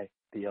by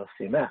the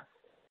LCMS.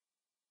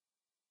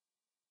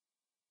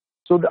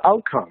 So the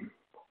outcome,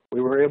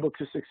 we were able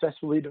to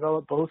successfully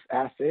develop both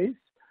assays,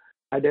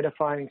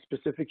 identifying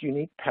specific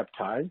unique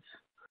peptides.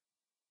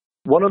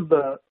 One of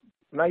the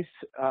nice,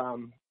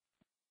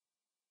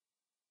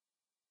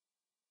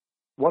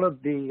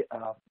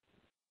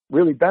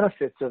 really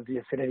benefits of the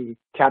affinity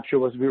capture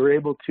was we were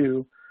able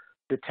to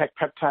detect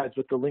peptides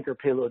with the linker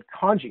payload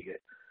conjugate.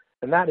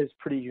 And that is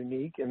pretty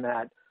unique in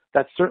that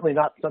that's certainly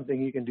not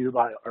something you can do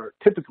by, or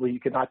typically you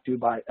cannot do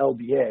by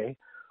LBA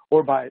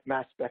or by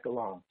mass spec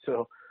alone.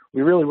 So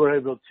we really were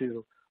able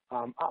to,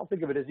 I'll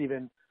think of it as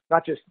even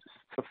not just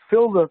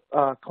fulfill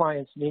the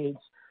client's needs,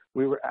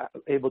 we were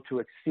able to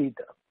exceed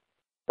them.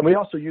 And we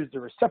also used the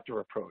receptor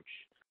approach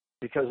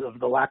because of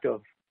the lack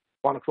of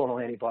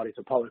monoclonal antibodies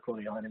or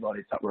polyclonal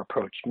antibodies that were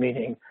approached,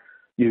 meaning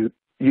you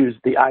use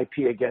the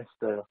IP against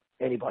the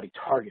antibody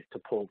target to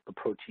pull the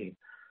protein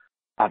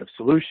out of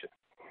solution.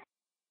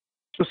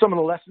 So some of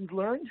the lessons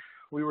learned,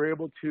 we were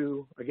able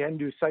to, again,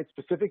 do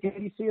site-specific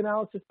ADC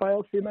analysis by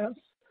LCMS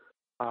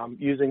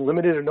using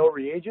limited or no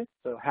reagents.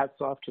 So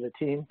hats off to the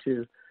team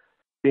to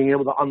being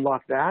able to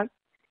unlock that.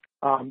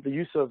 The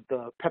use of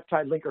the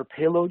peptide linker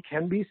payload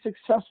can be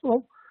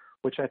successful,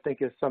 which I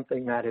think is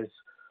something that is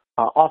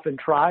often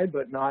tried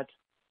but not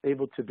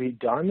able to be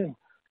done. And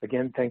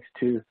again, thanks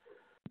to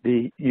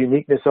the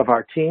uniqueness of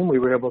our team, we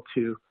were able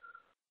to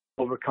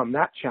overcome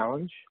that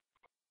challenge.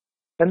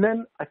 And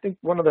then I think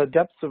one of the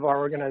depths of our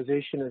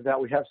organization is that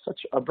we have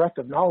such a breadth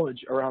of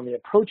knowledge around the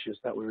approaches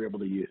that we were able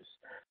to use.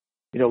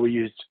 You know, we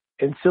used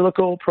in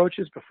silico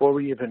approaches before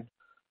we even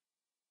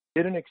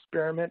did an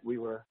experiment. We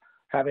were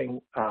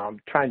having,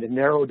 trying to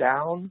narrow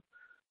down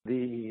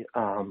the,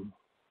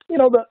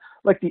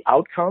 the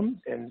outcomes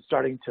and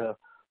starting to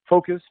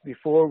focus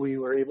before we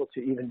were able to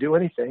even do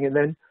anything. And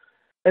then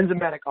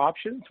enzymatic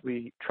options,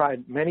 we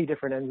tried many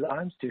different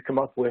enzymes to come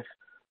up with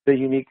the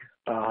unique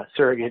peptide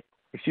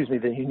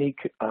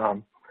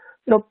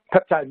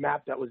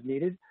map that was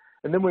needed.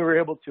 And then we were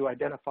able to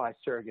identify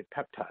surrogate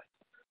peptides.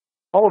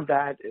 All of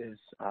that is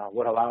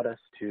what allowed us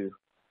to,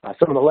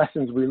 some of the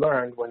lessons we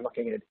learned when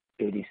looking at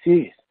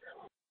ADCs.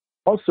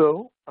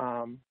 Also,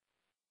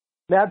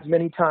 labs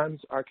many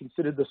times are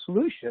considered the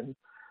solution,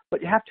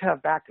 but you have to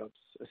have backups,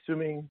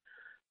 assuming,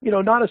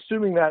 not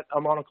assuming that a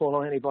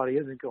monoclonal antibody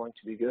isn't going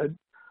to be good,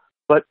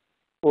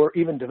 or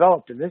even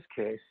developed in this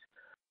case.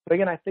 But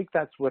again, I think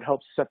that's what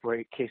helps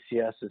separate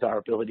KCAS is our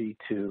ability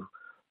to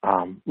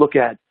look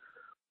at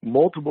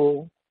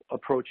multiple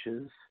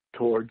approaches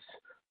towards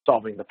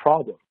solving the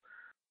problem.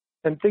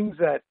 And things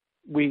that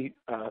we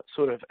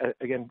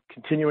again,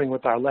 continuing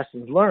with our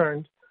lessons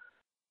learned,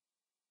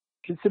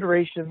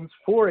 considerations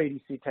for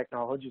ADC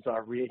technologies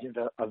are reagent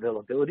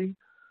availability,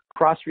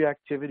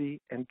 cross-reactivity,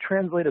 and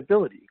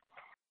translatability.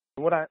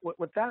 And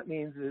what that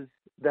means is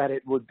that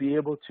it would be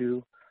able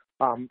to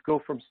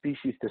go from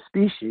species to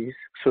species,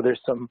 so there's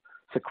some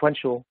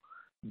sequential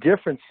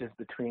differences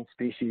between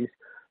species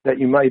that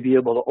you might be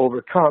able to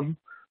overcome,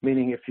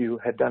 meaning if you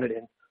had done it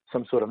in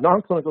some sort of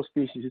non-clinical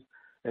species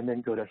and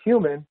then go to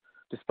human,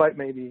 despite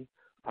maybe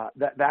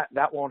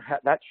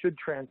that should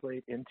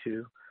translate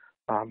into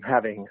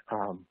having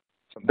some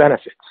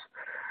benefits.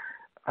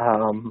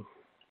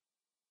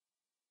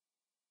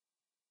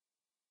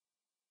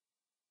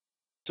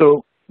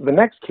 So the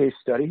next case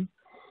study,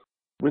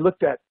 we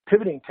looked at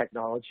pivoting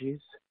technologies.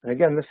 And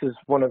again, this is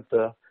one of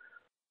the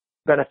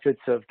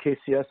benefits of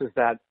KCAS is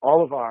that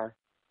all of our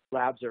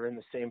labs are in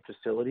the same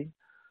facility.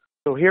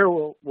 So here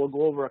we'll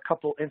go over a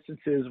couple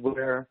instances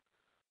where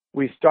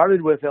we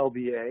started with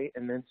LBA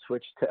and then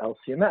switched to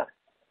LCMS.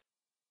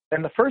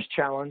 And the first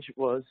challenge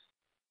was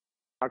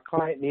our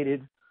client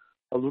needed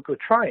a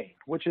leukotriene,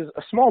 which is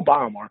a small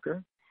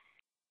biomarker,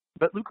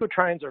 but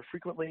leukotrienes are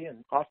frequently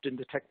and often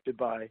detected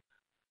by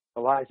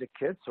ELISA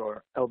kits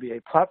or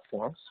LBA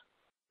platforms.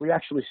 We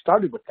actually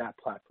started with that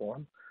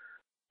platform,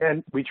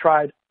 and we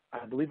tried,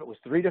 I believe it was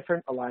 3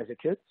 different ELISA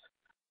kits.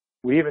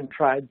 We even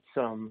tried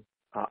some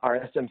our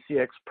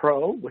SMCX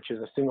Pro, which is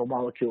a single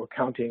molecule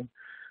counting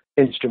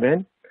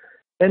instrument,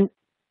 and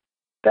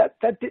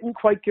that didn't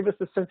quite give us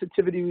the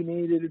sensitivity we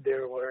needed.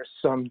 There were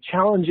some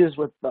challenges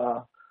with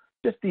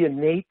just the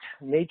innate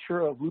nature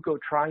of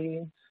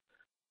leukotrienes.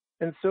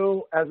 And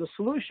so as a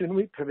solution,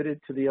 we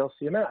pivoted to the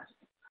LCMS.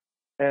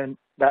 And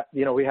that,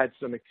 we had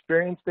some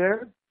experience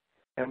there,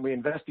 and we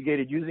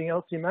investigated using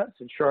LCMS.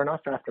 And sure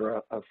enough,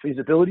 after a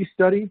feasibility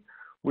study,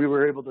 we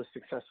were able to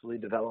successfully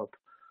develop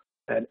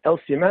an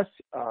LCMS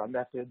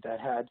method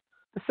that had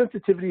the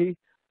sensitivity,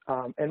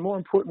 and more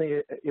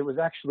importantly, it was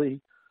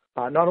actually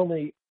not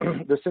only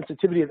the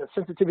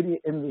sensitivity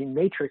in the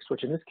matrix,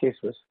 which in this case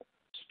was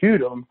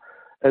sputum,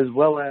 as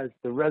well as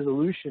the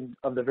resolution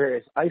of the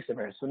various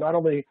isomers. So not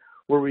only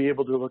were we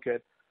able to look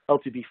at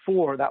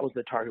LTB4, that was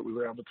the target, we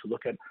were able to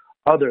look at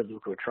other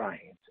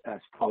leukotrienes as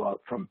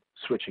fallout from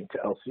switching to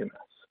LCMS.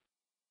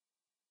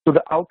 So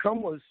the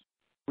outcome was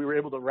we were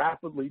able to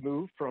rapidly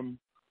move from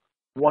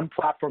one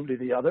platform to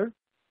the other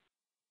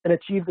and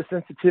achieve the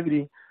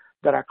sensitivity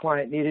that our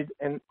client needed,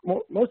 and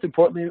most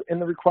importantly, in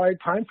the required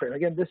time frame.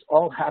 Again, this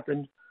all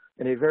happened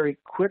in a very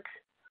quick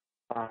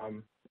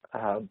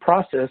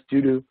process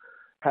due to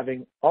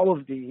having all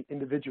of the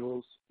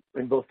individuals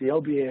in both the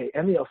LBA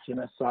and the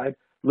LCMS side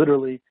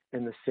literally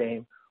in the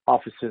same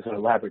offices or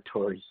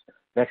laboratories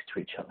next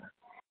to each other.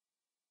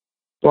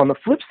 So on the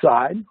flip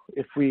side,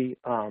 if we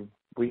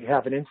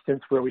have an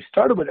instance where we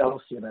started with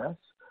LCMS,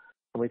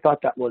 and we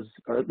thought that was,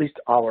 or at least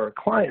our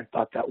client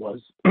thought that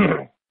was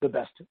the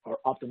best or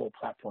optimal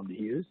platform to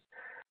use.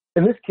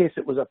 In this case,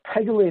 it was a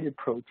pegylated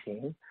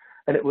protein,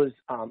 and it was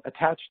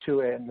attached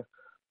to an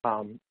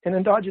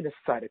endogenous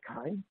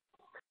cytokine.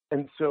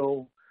 And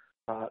so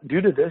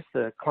due to this,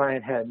 the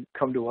client had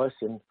come to us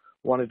and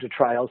wanted to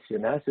try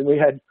LCMS, and we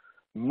had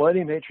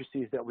many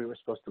matrices that we were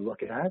supposed to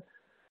look at.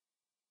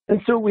 And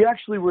so we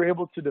actually were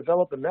able to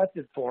develop a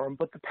method for them,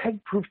 but the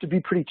PEG proved to be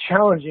pretty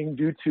challenging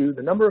due to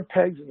the number of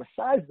pegs and the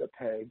size of the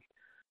PEG.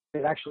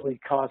 It actually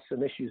caused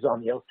some issues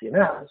on the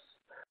LCMS.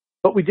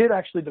 But we did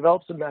actually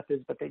develop some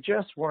methods, but they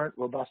just weren't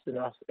robust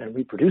enough and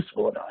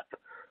reproducible enough.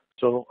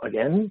 So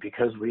again,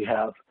 because we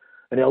have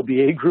an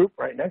LBA group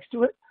right next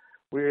to it,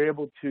 we were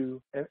able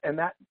to, and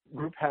that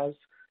group has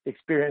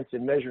experience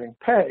in measuring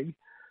PEG,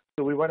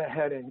 so we went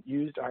ahead and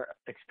used our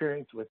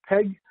experience with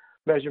PEG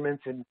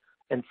measurements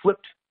and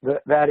flipped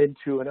that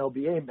into an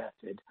LBA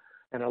method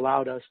and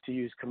allowed us to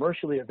use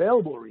commercially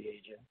available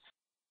reagents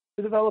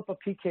to develop a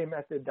PK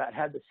method that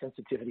had the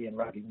sensitivity and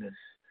ruggedness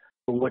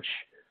for which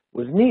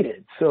was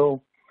needed.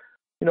 So,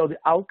 the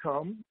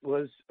outcome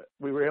was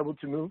we were able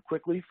to move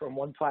quickly from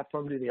one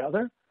platform to the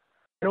other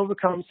and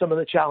overcome some of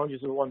the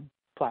challenges of one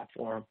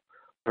platform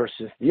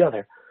versus the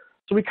other.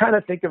 So we kind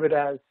of think of it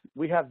as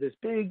we have this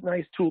big,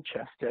 nice tool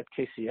chest at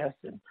KCAS,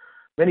 and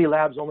many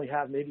labs only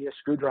have maybe a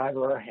screwdriver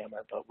or a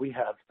hammer, but we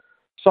have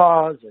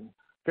saws and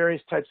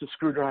various types of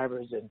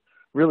screwdrivers, and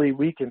really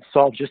we can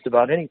solve just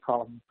about any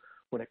problem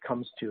when it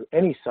comes to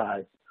any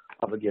size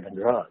of a given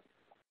drug.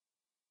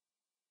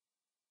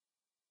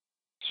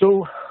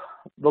 So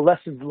the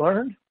lessons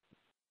learned,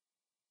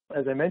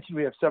 as I mentioned,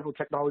 we have several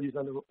technologies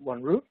under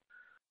one roof.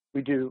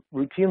 We do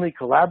routinely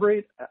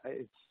collaborate.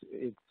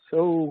 It's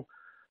so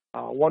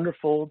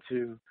wonderful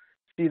to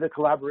see the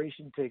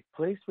collaboration take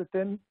place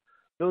within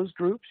those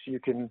groups.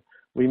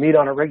 We meet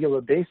on a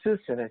regular basis,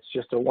 and it's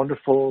just a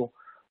wonderful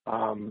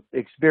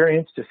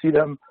experience to see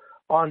them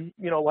on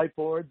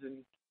whiteboards and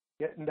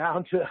getting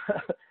down to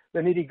the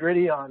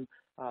nitty-gritty on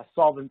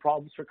solving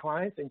problems for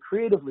clients and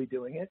creatively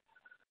doing it.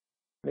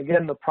 And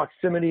again, the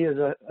proximity is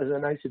a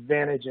nice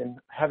advantage, and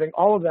having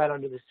all of that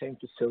under the same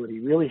facility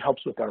really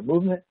helps with our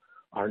movement,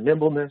 our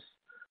nimbleness,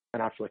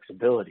 and our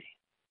flexibility.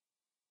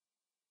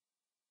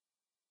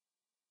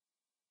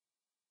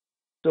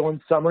 So in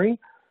summary,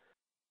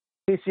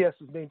 KCAS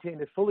has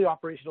maintained a fully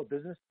operational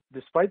business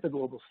despite the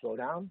global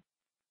slowdown.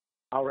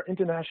 Our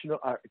internal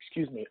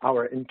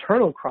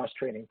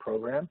cross-training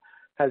program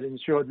has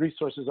ensured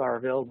resources are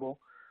available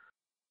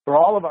for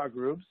all of our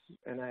groups,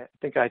 and I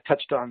think I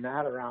touched on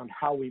that around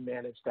how we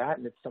manage that,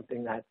 and it's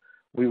something that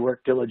we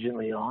work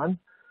diligently on.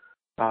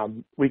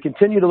 We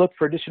continue to look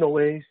for additional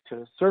ways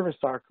to service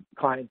our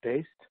client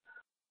base.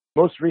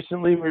 Most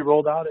recently, we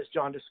rolled out, as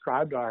John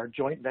described, our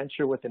joint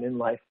venture with an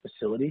in-life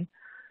facility.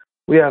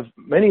 We have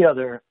many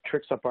other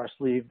tricks up our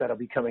sleeve that'll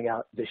be coming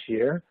out this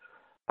year.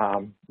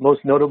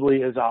 Most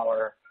notably is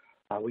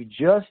we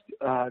just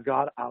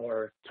got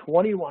our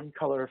 21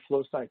 color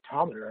flow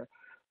cytometer,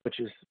 which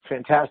is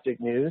fantastic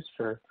news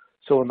for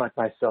someone like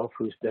myself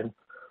who's been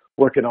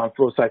working on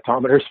flow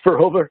cytometers for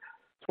over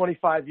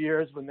 25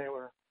 years when they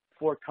were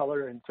 4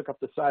 color and took up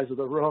the size of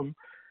the room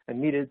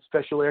and needed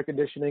special air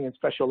conditioning and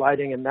special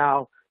lighting, and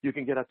now you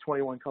can get a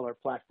 21 color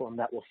platform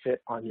that will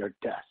fit on your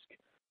desk.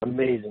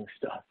 Amazing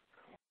stuff.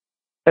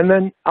 And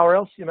then our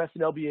LCMS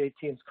and LBA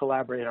teams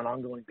collaborate on an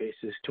ongoing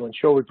basis to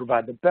ensure we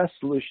provide the best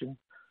solution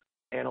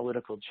to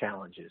analytical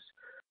challenges.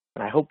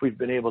 And I hope we've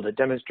been able to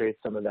demonstrate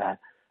some of that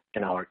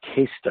in our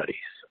case studies.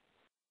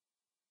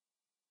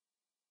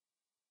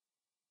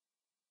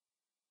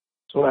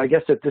 So I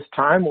guess at this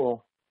time,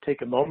 we'll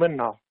take a moment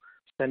and I'll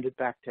send it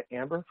back to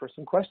Amber for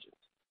some questions.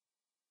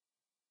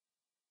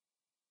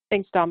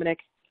 Thanks, Dominic.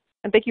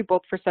 And thank you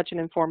both for such an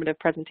informative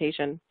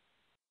presentation.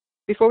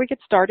 Before we get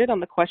started on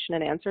the question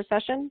and answer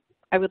session,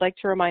 I would like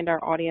to remind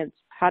our audience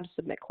how to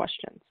submit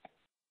questions.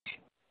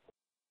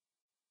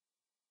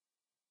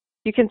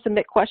 You can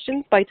submit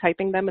questions by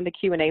typing them in the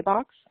Q&A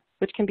box,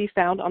 which can be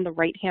found on the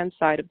right-hand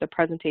side of the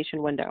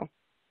presentation window.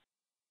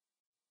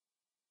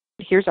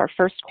 Here's our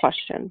first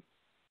question.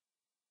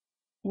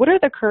 What are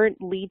the current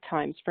lead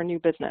times for new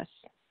business?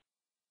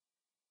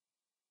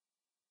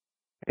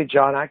 Hey,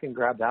 John, I can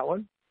grab that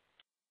one.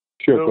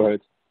 Sure, go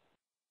ahead.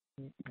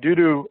 Due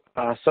to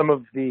some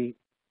of the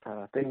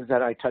things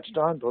that I touched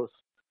on, both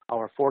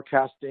our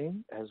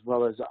forecasting as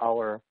well as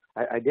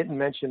I didn't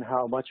mention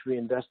how much we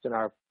invest in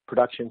our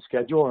production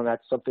schedule, and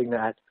that's something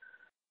that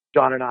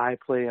John and I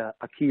play a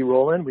key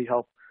role in. We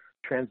help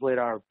translate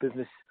our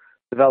business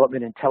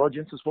development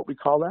intelligence, is what we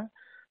call that,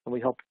 and we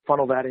help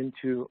funnel that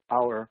into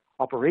our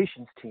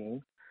operations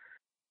team.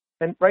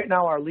 And right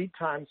now, our lead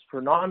times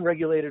for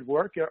non-regulated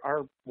work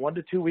are 1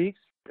 to 2 weeks,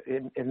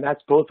 and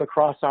that's both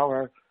across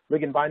our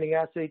ligand binding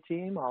assay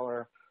team,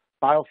 our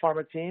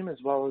biopharma team, as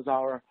well as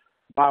our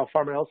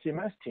biopharma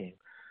LCMS team.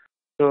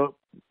 So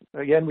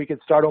again, we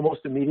could start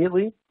almost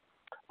immediately.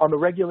 On the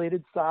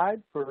regulated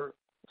side, for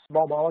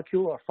small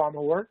molecule or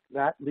pharma work,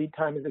 that lead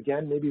time is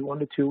again maybe 1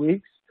 to 2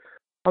 weeks.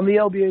 On the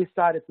LBA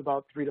side, it's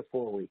about 3 to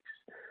 4 weeks.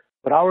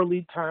 But our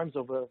lead times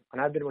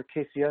and I've been with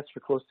KCAS for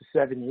close to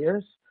 7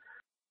 years,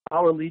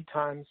 our lead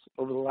times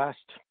over the last,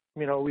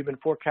 we've been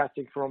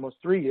forecasting for almost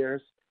 3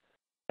 years,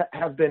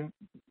 have been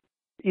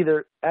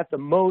either at the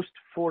most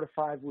 4 to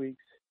 5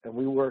 weeks, and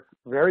we work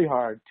very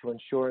hard to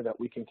ensure that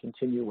we can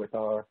continue with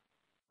our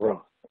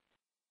growth.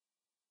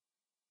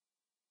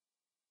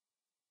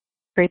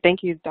 Great,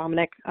 thank you,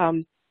 Dominic.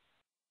 On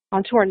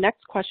to our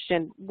next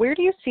question. Where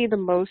do you see the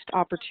most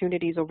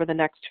opportunities over the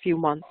next few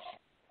months?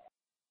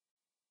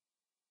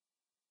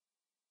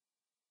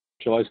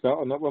 Shall I start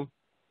on that one?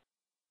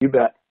 You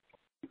bet.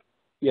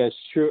 Yes,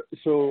 sure.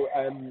 So,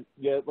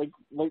 like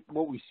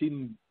what we've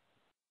seen,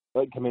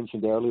 like I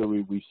mentioned earlier,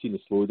 we've seen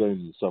a slowdown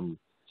in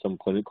some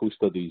clinical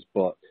studies,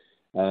 but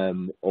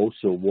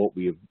also what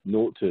we have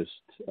noticed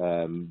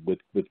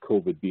with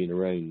COVID being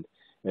around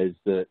is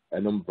that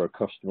a number of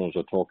our customers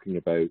are talking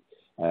about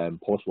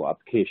possible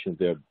application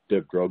of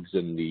their drugs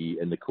in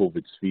the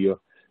COVID sphere.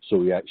 So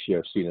we actually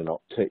are seeing an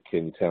uptick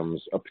in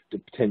terms of a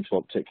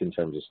potential uptick in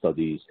terms of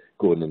studies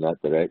going in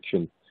that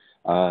direction.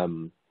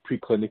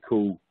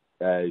 Preclinical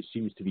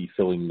seems to be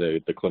filling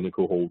the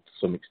clinical hold to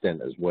some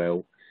extent as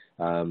well.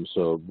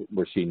 So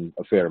we're seeing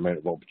a fair amount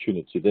of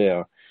opportunity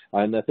there.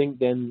 And I think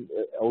then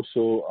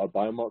also our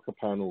biomarker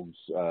panels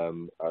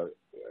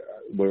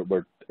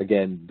we're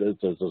again, there's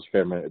a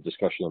fair amount of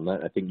discussion on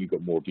that. I think you've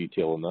got more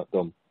detail on that,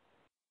 Dom.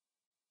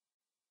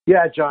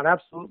 Yeah, John,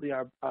 absolutely.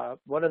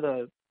 One of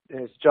the,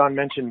 as John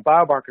mentioned,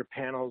 biomarker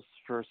panels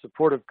for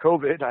support of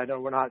COVID. I know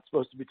we're not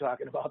supposed to be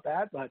talking about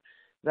that, but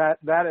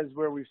that is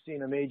where we've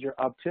seen a major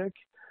uptick,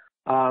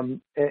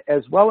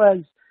 as well as,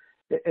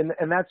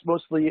 and that's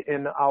mostly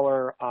in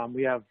our,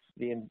 we have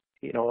the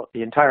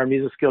entire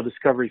mesoscale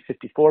discovery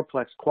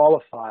 54-plex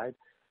qualified,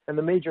 and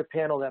the major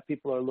panel that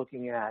people are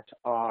looking at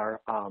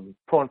are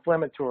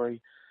pro-inflammatory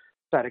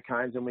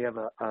cytokines, and we have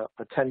a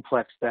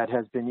 10-plex that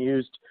has been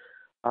used.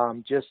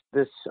 Just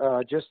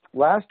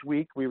last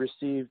week, we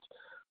received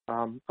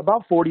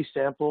about 40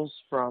 samples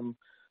from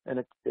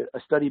a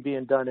study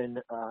being done in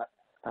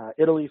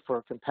Italy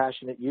for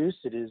compassionate use.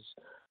 It is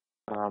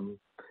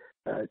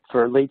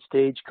for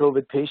late-stage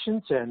COVID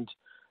patients, and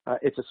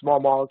it's a small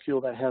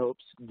molecule that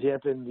helps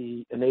dampen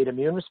the innate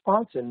immune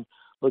response and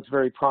looks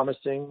very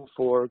promising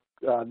for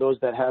those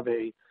that have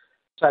a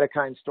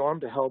cytokine storm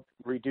to help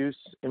reduce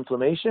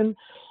inflammation.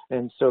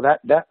 And so that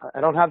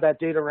I don't have that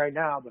data right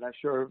now, but I'm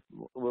sure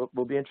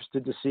we'll be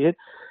interested to see it.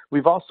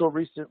 We've also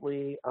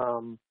recently,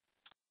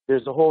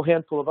 there's a whole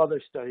handful of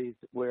other studies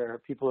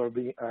where people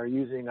are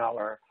using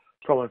our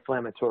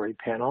pro-inflammatory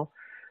panel.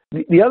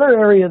 The other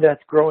area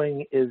that's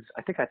growing is,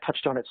 I think I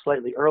touched on it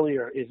slightly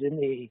earlier, is in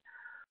the,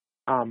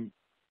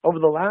 over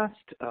the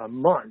last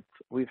month,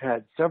 we've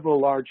had several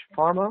large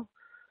pharma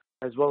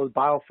as well as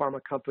biopharma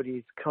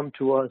companies come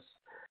to us,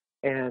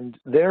 and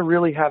they're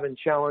really having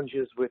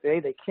challenges with,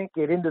 they can't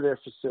get into their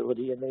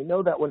facility, and they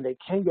know that when they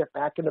can get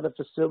back into the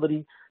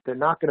facility, they're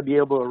not going to be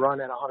able to run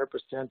at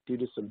 100% due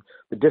to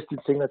the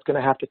distancing that's going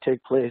to have to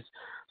take place.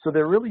 So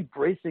they're really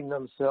bracing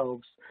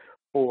themselves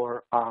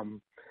for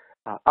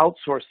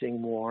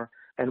outsourcing more,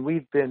 and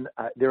we've been,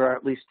 there are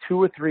at least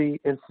 2 or 3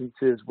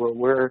 instances where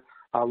we're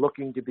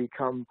looking to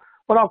become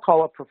what I'll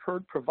call a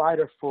preferred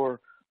provider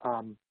for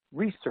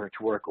research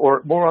work,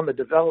 or more on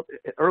the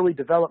early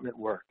development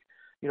work.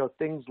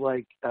 Things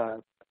like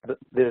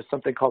there's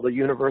something called a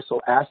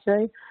universal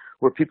assay,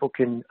 where people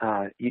can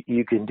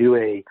you can do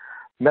a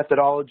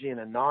methodology in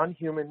a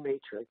non-human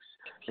matrix,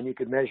 and you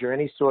could measure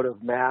any sort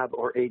of MAB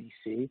or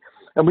ADC.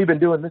 And we've been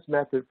doing this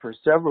method for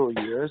several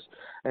years,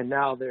 and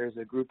now there's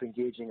a group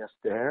engaging us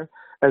there,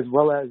 as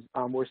well as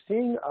we're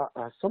seeing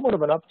somewhat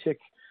of an uptick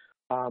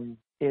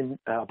in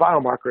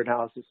biomarker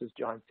analysis, as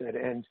John said,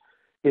 and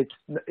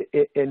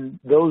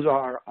those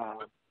are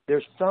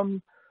there's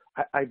some.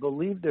 I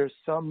believe there's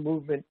some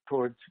movement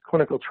towards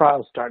clinical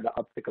trials starting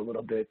to uptick a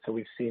little bit. So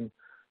we've seen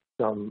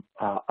some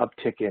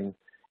uptick in,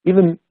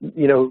 even,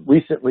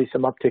 recently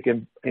some uptick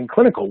in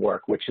clinical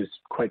work, which is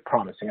quite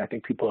promising. I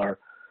think people are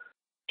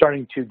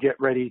starting to get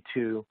ready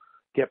to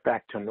get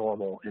back to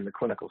normal in the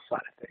clinical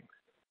side of things.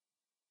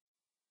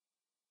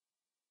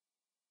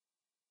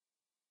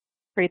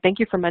 Great, thank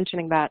you for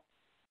mentioning that.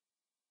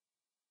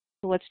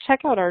 Let's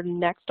check out our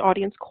next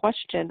audience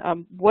question.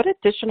 What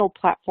additional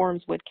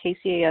platforms would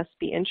KCAS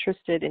be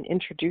interested in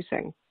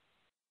introducing?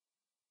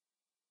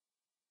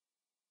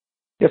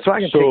 Yeah, so I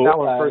can take that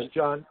one first,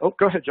 John. Oh,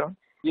 go ahead, John.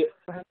 Yeah,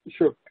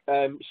 sure.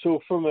 So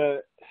from a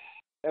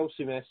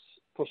LCMS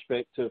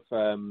perspective,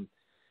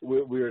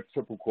 we're a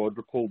triple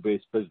quadruple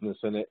based business,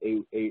 and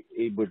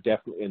we're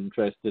definitely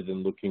interested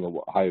in looking at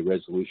what high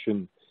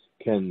resolution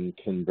can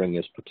bring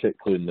us,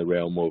 particularly in the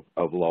realm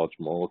of large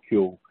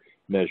molecule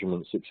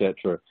measurements,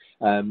 etc.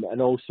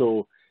 And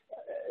also,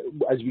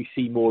 as we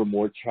see more and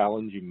more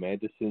challenging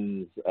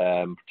medicines,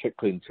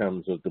 particularly in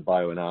terms of the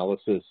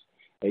bioanalysis,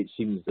 it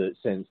seems that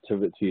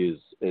sensitivity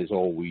is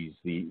always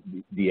the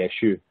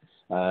issue.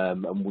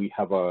 And we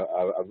have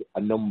a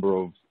number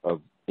of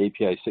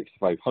API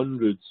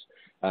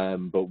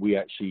 6500s, but we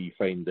actually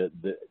find that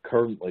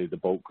currently the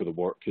bulk of the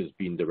work is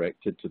being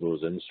directed to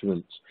those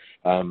instruments.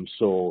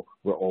 So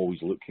we're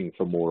always looking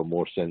for more and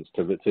more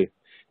sensitivity.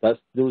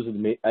 Those are the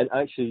main, and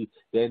actually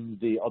then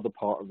the other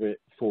part of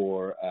it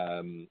for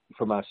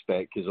mass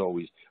spec is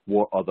always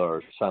what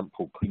other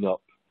sample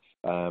cleanup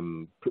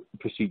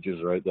procedures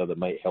are out there that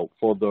might help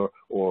further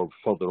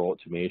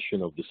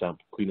automation of the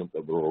sample cleanup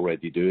that we're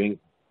already doing.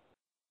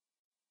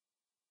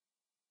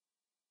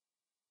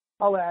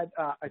 I'll add,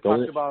 I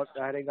talked about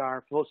adding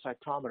our flow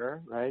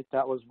cytometer, right?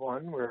 That was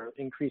one. We're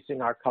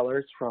increasing our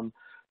colors from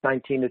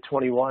 19 to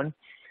 21.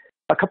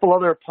 A couple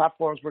other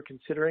platforms we're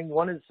considering.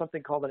 One is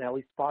something called an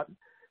ELISpot,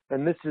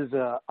 and this is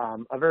a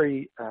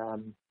very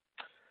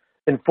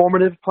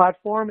informative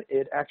platform.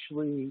 It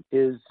actually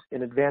is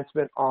an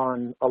advancement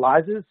on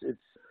ELISAs.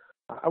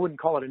 I wouldn't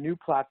call it a new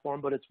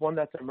platform, but it's one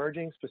that's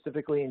emerging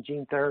specifically in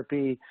gene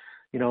therapy,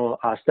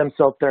 stem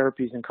cell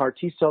therapies and CAR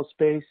T-cell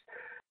space.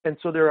 And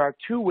so there are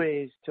two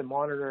ways to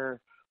monitor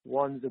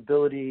one's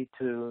ability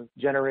to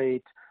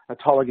generate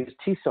autologous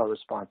T-cell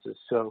responses.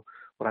 So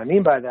what I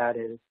mean by that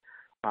is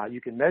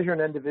you can measure an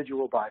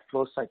individual by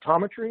flow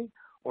cytometry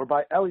or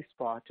by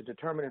ELISpot to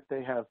determine if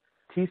they have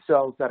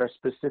T-cells that are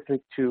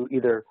specific to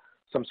either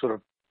some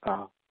sort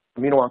of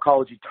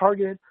immuno-oncology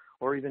target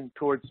or even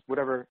towards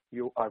whatever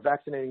you are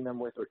vaccinating them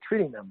with or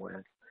treating them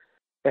with.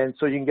 And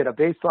so you can get a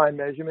baseline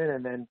measurement,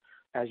 and then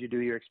as you do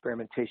your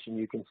experimentation,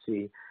 you can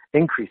see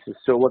increases.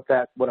 So what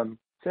I'm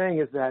saying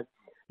is that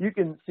you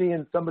can see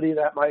in somebody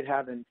that might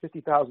have in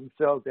 50,000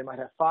 cells, they might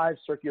have 5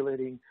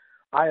 circulating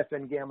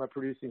IFN gamma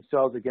producing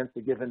cells against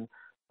a given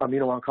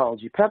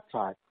immuno-oncology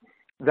peptide.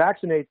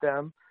 Vaccinate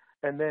them,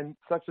 and then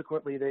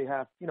subsequently they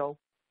have,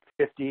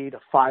 50 to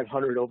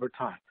 500 over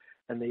time.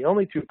 And the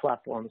only two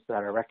platforms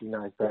that are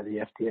recognized by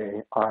the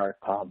FDA are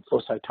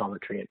flow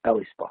cytometry and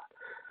ELISpot.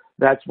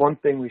 That's one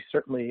thing we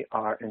certainly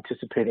are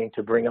anticipating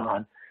to bring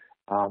on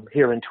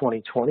here in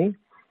 2020.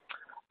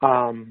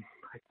 I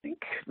think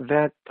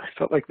that I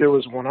felt like there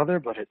was one other,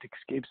 but it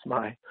escapes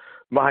my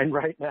mind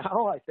right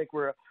now. I think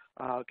we're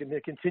going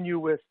to continue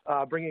with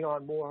bringing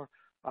on more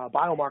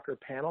biomarker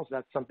panels.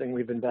 That's something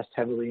we've invested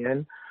heavily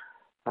in.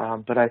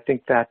 But I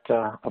think that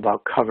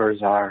about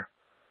covers our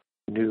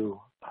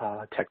new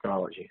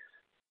technologies.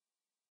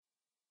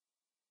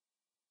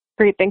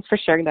 Great, thanks for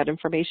sharing that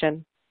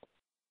information.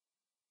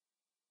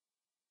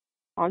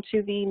 On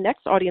to the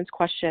next audience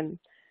question.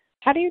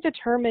 How do you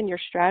determine your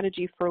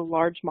strategy for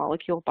large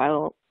molecule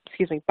bioanalysis?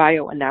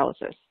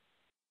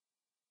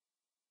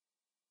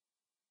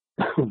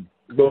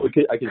 Well,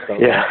 I can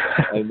start. Yeah.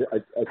 And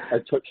I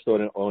touched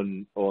on it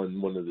on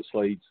one of the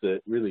slides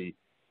that really,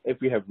 if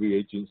we have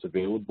reagents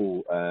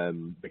available,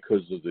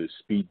 because of the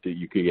speed that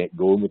you could get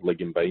going with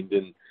ligand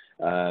binding,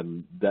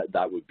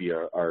 that would be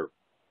our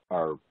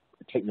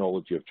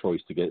technology of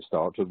choice to get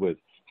started with.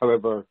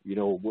 However,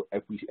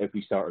 if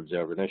we start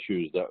observing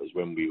issues, that is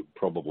when we would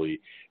probably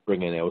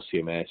bring in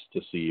LCMS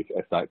to see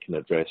if that can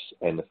address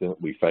anything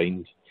that we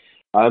find.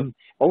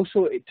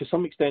 Also, to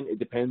some extent, it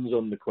depends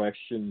on the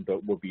question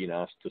that we're being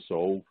asked to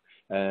solve.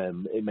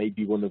 It might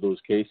be one of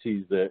those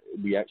cases that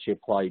we actually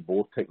apply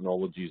both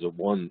technologies at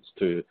once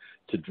to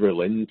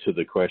drill into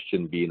the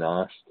question being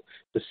asked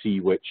to see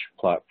which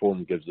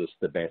platform gives us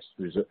the best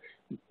result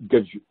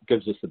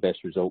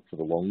for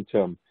the long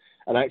term.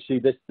 And actually,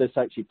 this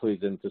actually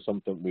plays into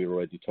something we were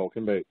already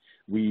talking about.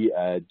 We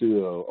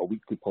do a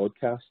weekly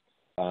podcast,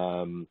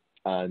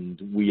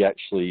 and we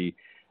actually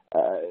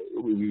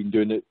we've been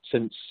doing it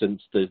since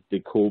the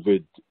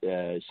COVID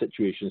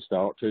situation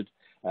started,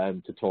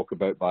 to talk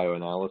about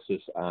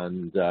bioanalysis,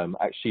 and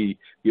actually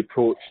the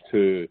approach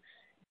to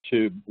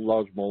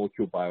large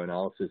molecule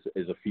bioanalysis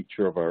is a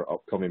feature of our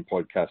upcoming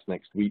podcast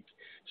next week.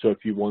 So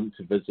if you want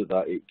to visit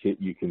that,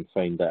 you can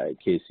find that at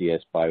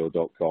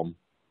kcsbio.com.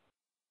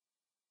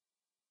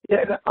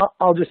 Yeah,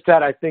 I'll just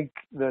add, I think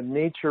the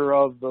nature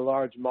of the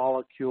large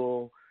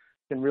molecule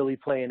can really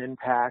play an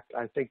impact.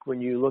 I think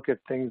when you look at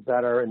things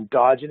that are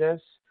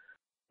endogenous,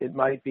 it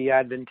might be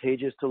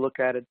advantageous to look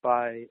at it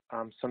by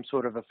some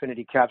sort of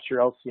affinity capture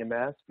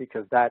LCMS,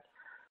 because that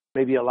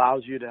maybe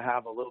allows you to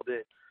have a little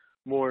bit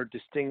more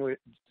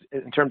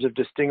in terms of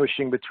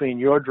distinguishing between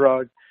your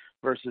drug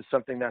versus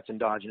something that's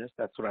endogenous.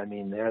 That's what I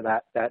mean there.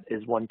 That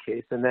is one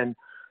case. And then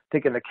I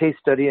think in the case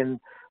study, and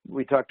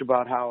we talked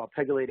about how a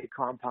pegylated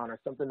compound or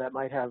something that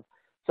might have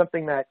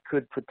something that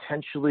could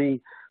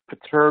potentially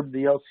perturb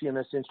the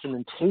LCMS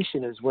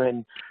instrumentation is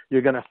when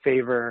you're going to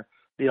favor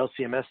the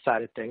LCMS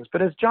side of things.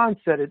 But as John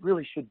said, it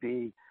really should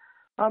be,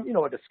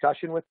 a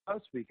discussion with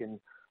us. We can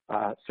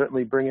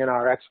certainly bring in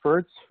our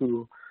experts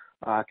who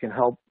can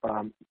help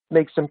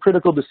make some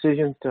critical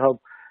decisions to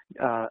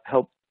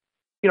help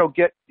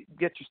get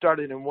you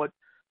started in what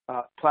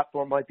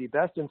platform might be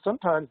best. And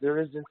sometimes there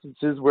is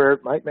instances where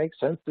it might make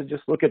sense to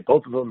just look at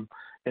both of them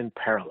in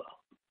parallel.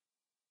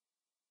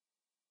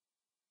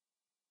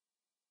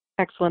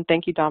 Excellent.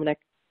 Thank you, Dominic.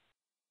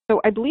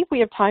 So I believe we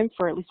have time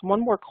for at least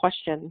one more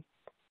question.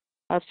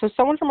 So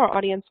someone from our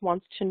audience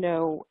wants to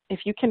know if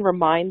you can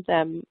remind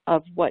them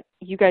of what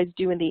you guys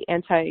do in the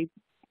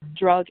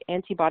anti-drug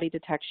antibody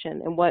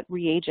detection and what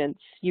reagents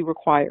you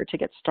require to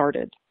get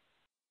started.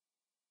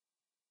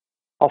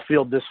 I'll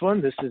field this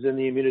one. This is in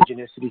the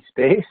immunogenicity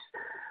space.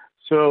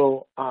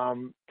 So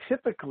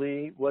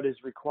typically what is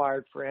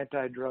required for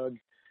anti-drug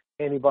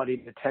antibody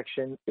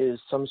detection is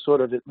some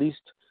sort of at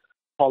least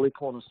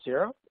polyclonal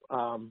sera,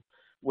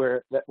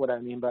 what I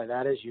mean by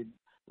that is you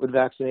would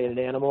vaccinate an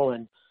animal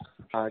and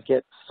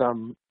get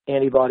some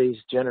antibodies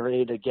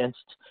generated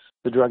against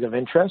the drug of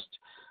interest.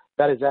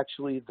 That is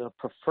actually the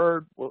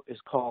preferred, what is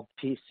called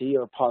PC,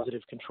 or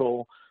positive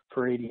control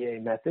for ADA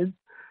method.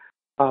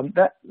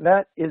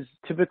 That is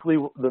typically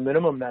the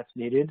minimum that's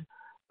needed.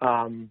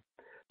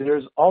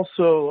 There's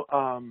also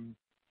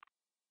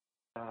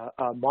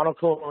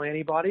monoclonal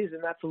antibodies,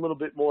 and that's a little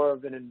bit more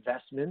of an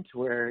investment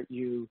where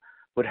you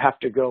would have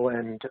to go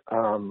and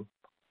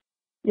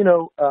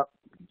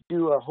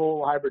do a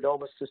whole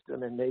hybridoma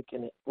system and make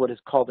what is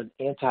called an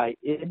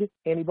anti-ID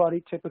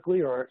antibody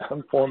typically, or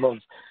some form of,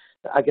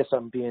 I guess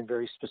I'm being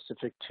very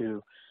specific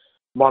to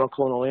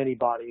monoclonal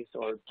antibodies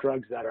or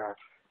drugs that are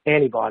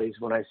antibodies.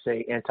 When I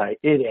say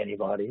anti-ID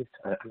antibodies,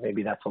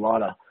 maybe that's a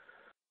lot of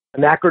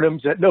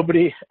acronyms that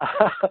nobody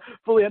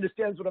fully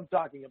understands what I'm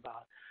talking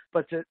about.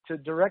 But to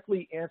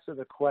directly answer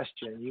the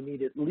question, you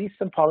need at least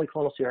some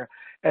polyclonal sera,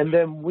 and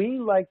then we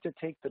like to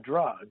take the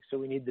drug. So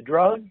we need the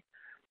drug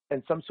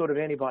and some sort of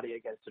antibody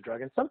against the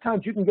drug. And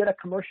sometimes you can get a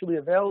commercially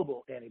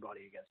available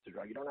antibody against the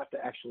drug. You don't have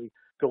to actually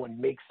go and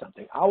make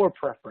something. Our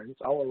preference,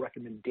 our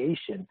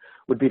recommendation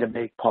would be to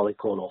make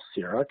polyclonal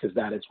sera, because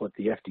that is what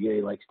the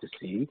FDA likes to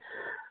see.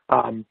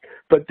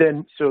 But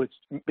then, so it's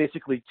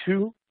basically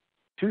two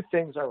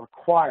things are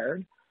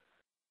required: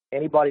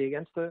 antibody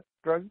against the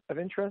drug of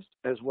interest,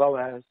 as well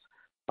as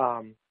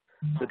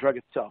the drug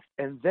itself.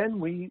 And then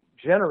we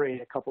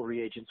generate a couple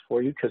reagents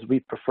for you, because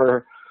we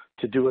prefer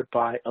to do it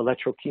by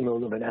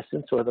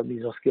electrochemoluminescence, or the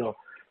mesoscale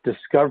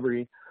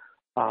discovery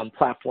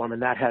platform,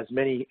 and that has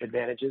many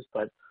advantages,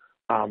 but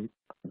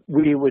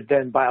we would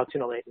then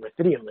biotinylate and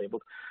ruthenium label.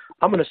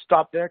 I'm going to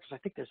stop there because I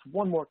think there's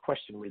one more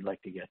question we'd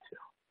like to get to.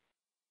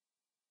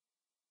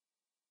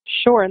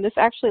 Sure, and this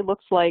actually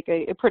looks like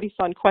a pretty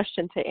fun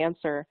question to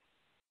answer.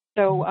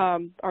 So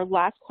our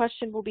last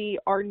question will be,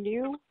 are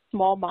new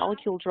small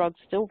molecule drugs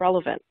still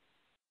relevant?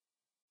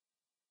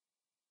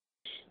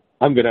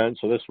 I'm going to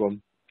answer this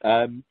one.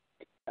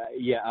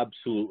 Yeah,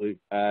 absolutely.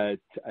 I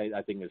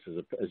think this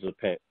is a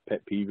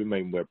pet peeve of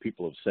mine, where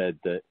people have said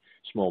that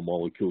small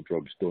molecule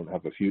drugs don't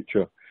have a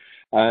future.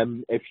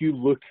 If you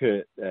look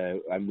at,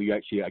 and we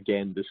actually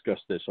again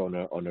discussed this on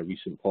a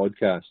recent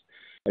podcast,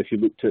 if you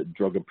looked at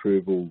drug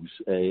approvals,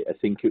 I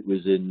think it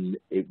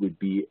would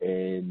be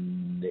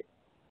in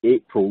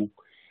April.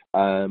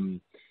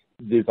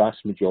 The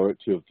vast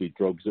majority of the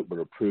drugs that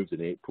were approved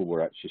in April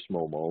were actually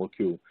small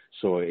molecule,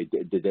 so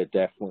there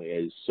definitely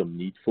is some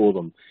need for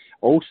them.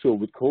 Also,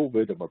 with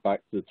COVID, and we're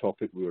back to the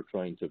topic we were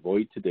trying to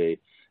avoid today,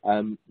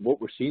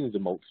 what we're seeing is a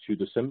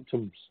multitude of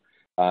symptoms.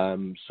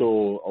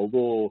 So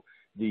although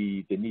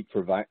the need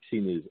for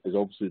vaccine is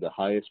obviously the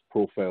highest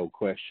profile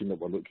question that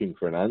we're looking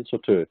for an answer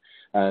to,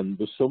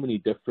 there's so many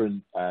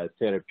different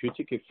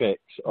therapeutic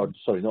effects,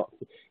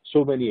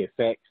 so many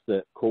effects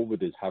that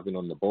COVID is having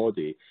on the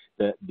body,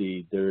 that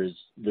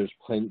there's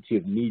plenty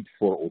of need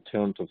for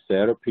alternative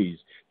therapies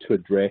to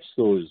address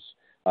those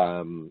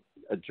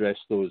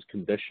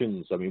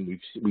conditions. I mean,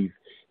 we've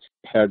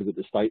heard about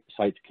the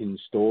cytokine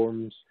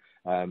storms.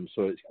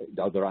 So it's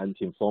other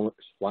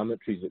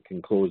anti-inflammatories that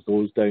can close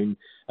those down.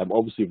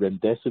 Obviously,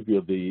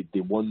 remdesivir,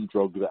 the one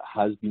drug that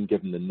has been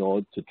given the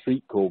nod to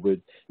treat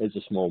COVID, is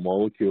a small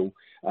molecule.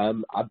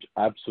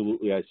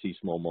 Absolutely, I see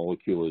small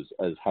molecule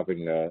as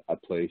having a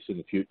place in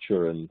the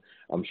future, and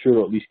I'm sure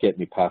it'll at least get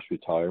me past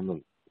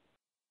retirement.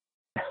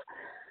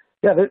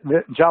 Yeah,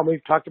 John,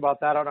 we've talked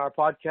about that on our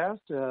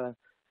podcast.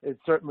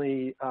 It's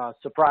certainly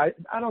surprise.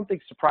 I don't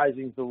think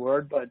surprising is the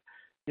word, but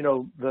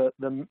the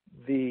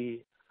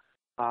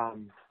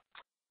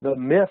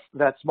myth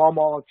that small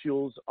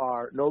molecules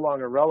are no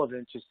longer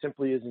relevant just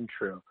simply isn't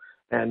true.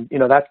 And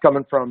that's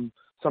coming from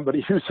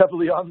somebody who's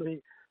heavily on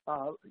the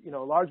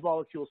large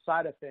molecule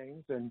side of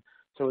things. And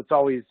so it's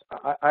always,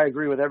 I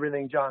agree with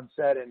everything John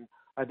said, and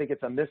I think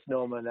it's a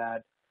misnomer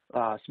that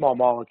small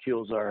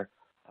molecules are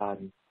a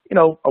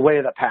way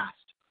of the past.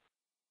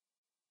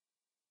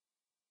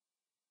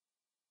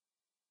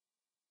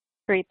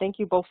 Great. Thank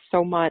you both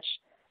so much.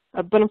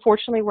 But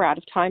unfortunately, we're out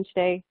of time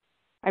today.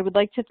 I would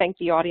like to thank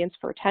the audience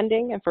for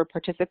attending and for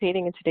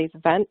participating in today's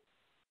event.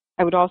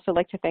 I would also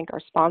like to thank our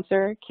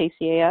sponsor,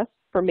 KCAS,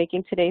 for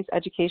making today's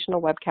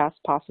educational webcast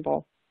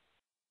possible.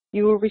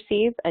 You will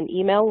receive an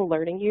email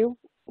alerting you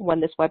when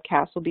this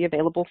webcast will be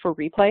available for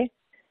replay.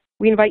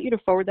 We invite you to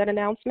forward that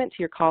announcement to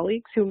your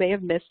colleagues who may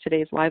have missed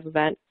today's live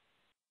event.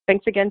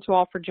 Thanks again to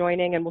all for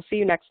joining, and we'll see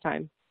you next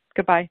time.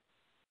 Goodbye.